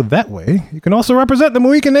the show that way. You can also represent the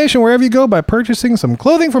Mohican Nation wherever you go by purchasing some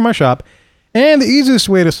clothing from our shop. And the easiest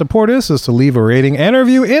way to support us is to leave a rating and a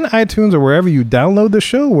review in iTunes or wherever you download the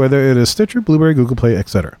show, whether it is Stitcher, Blueberry, Google Play,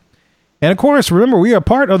 etc. And of course, remember, we are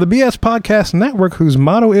part of the BS Podcast Network, whose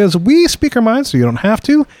motto is we speak our minds so you don't have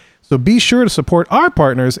to. So be sure to support our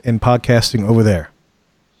partners in podcasting over there.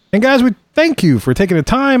 And guys, we thank you for taking the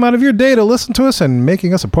time out of your day to listen to us and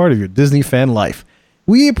making us a part of your Disney fan life.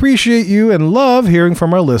 We appreciate you and love hearing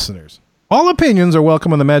from our listeners. All opinions are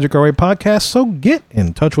welcome on the Magic Our Way podcast, so get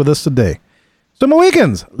in touch with us today. So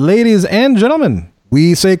Mohicans, ladies and gentlemen,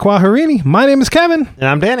 we say Kwaherini. My name is Kevin. And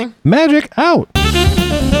I'm Danny. Magic out.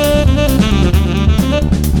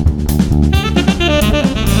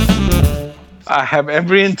 I have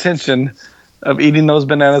every intention of eating those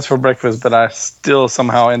bananas for breakfast, but I still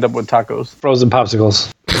somehow end up with tacos. Frozen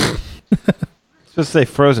popsicles. Supposed to say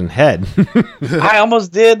frozen head. I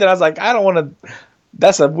almost did, and I was like, I don't want to.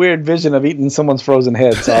 That's a weird vision of eating someone's frozen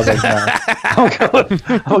head. So I was like, no.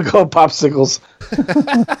 I'll go with popsicles.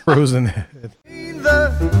 Frozen head.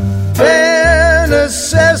 The bare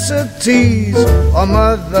necessities of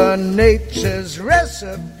Mother Nature's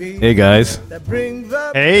recipe. Hey guys.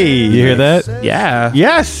 Hey. You hear that? Yeah.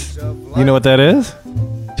 Yes. You know what that is?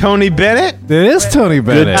 Tony Bennett. It is Tony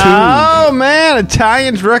Bennett. Oh, man.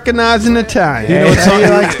 Italians recognizing Italian. You know what song he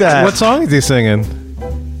likes that? What song is he singing?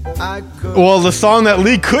 Well, the song that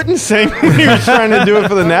Lee couldn't sing when he was trying to do it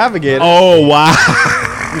for the Navigator. Oh, wow.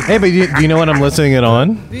 Hey, but do you know what I'm listening it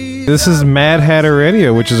on? This is Mad Hatter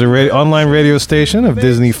Radio, which is a online radio station of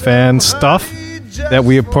Disney fan stuff that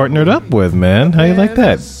we have partnered up with, man. How you like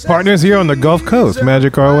that? Partners here on the Gulf Coast,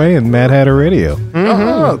 Magic Our Way and Mad Hatter Radio.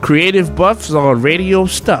 Oh, creative buffs on radio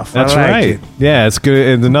stuff. That's I like right. it. Yeah, it's good.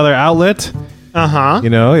 It's another outlet. You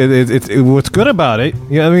know, it's what's good about it.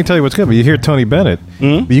 Yeah, let me tell you what's good. But you hear Tony Bennett,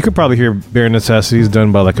 but you could probably hear Bare Necessities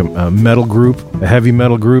done by like a metal group, a heavy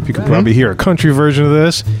metal group. You could probably hear a country version of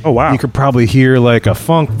this. Oh wow! You could probably hear like a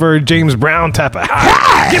funk version, James Brown type of.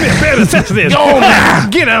 Give me a Bare Necessities. Oh now,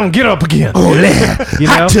 get up again. Oh yeah, you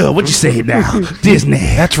know? Hot tub. What you say now, Disney?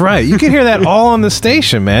 That's right. You can hear that all on the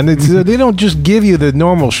station, man. They don't just give you the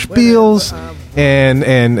normal spiels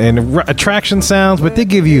and attraction sounds, but they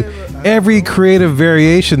give you every creative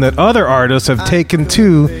variation that other artists have taken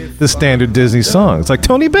to the standard Disney songs. Like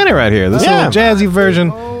Tony Bennett right here. This little jazzy version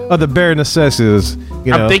of the Bare Necessities.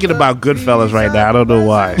 You know. I'm thinking about Goodfellas right now. I don't know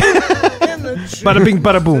why. Bada bing,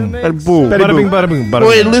 bada boom. Bada boom. Bada bing, bada boom. Bada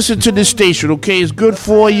Go ahead, boom. listen to this station, okay? It's good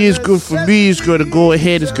for you. It's good for me. It's going to go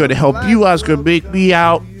ahead. It's going to help you out. It's going to make me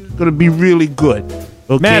out. It's going to be really good.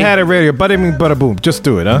 Okay? Mad Hatter Radio. Bada bing, bada boom. Just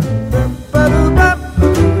do it, huh?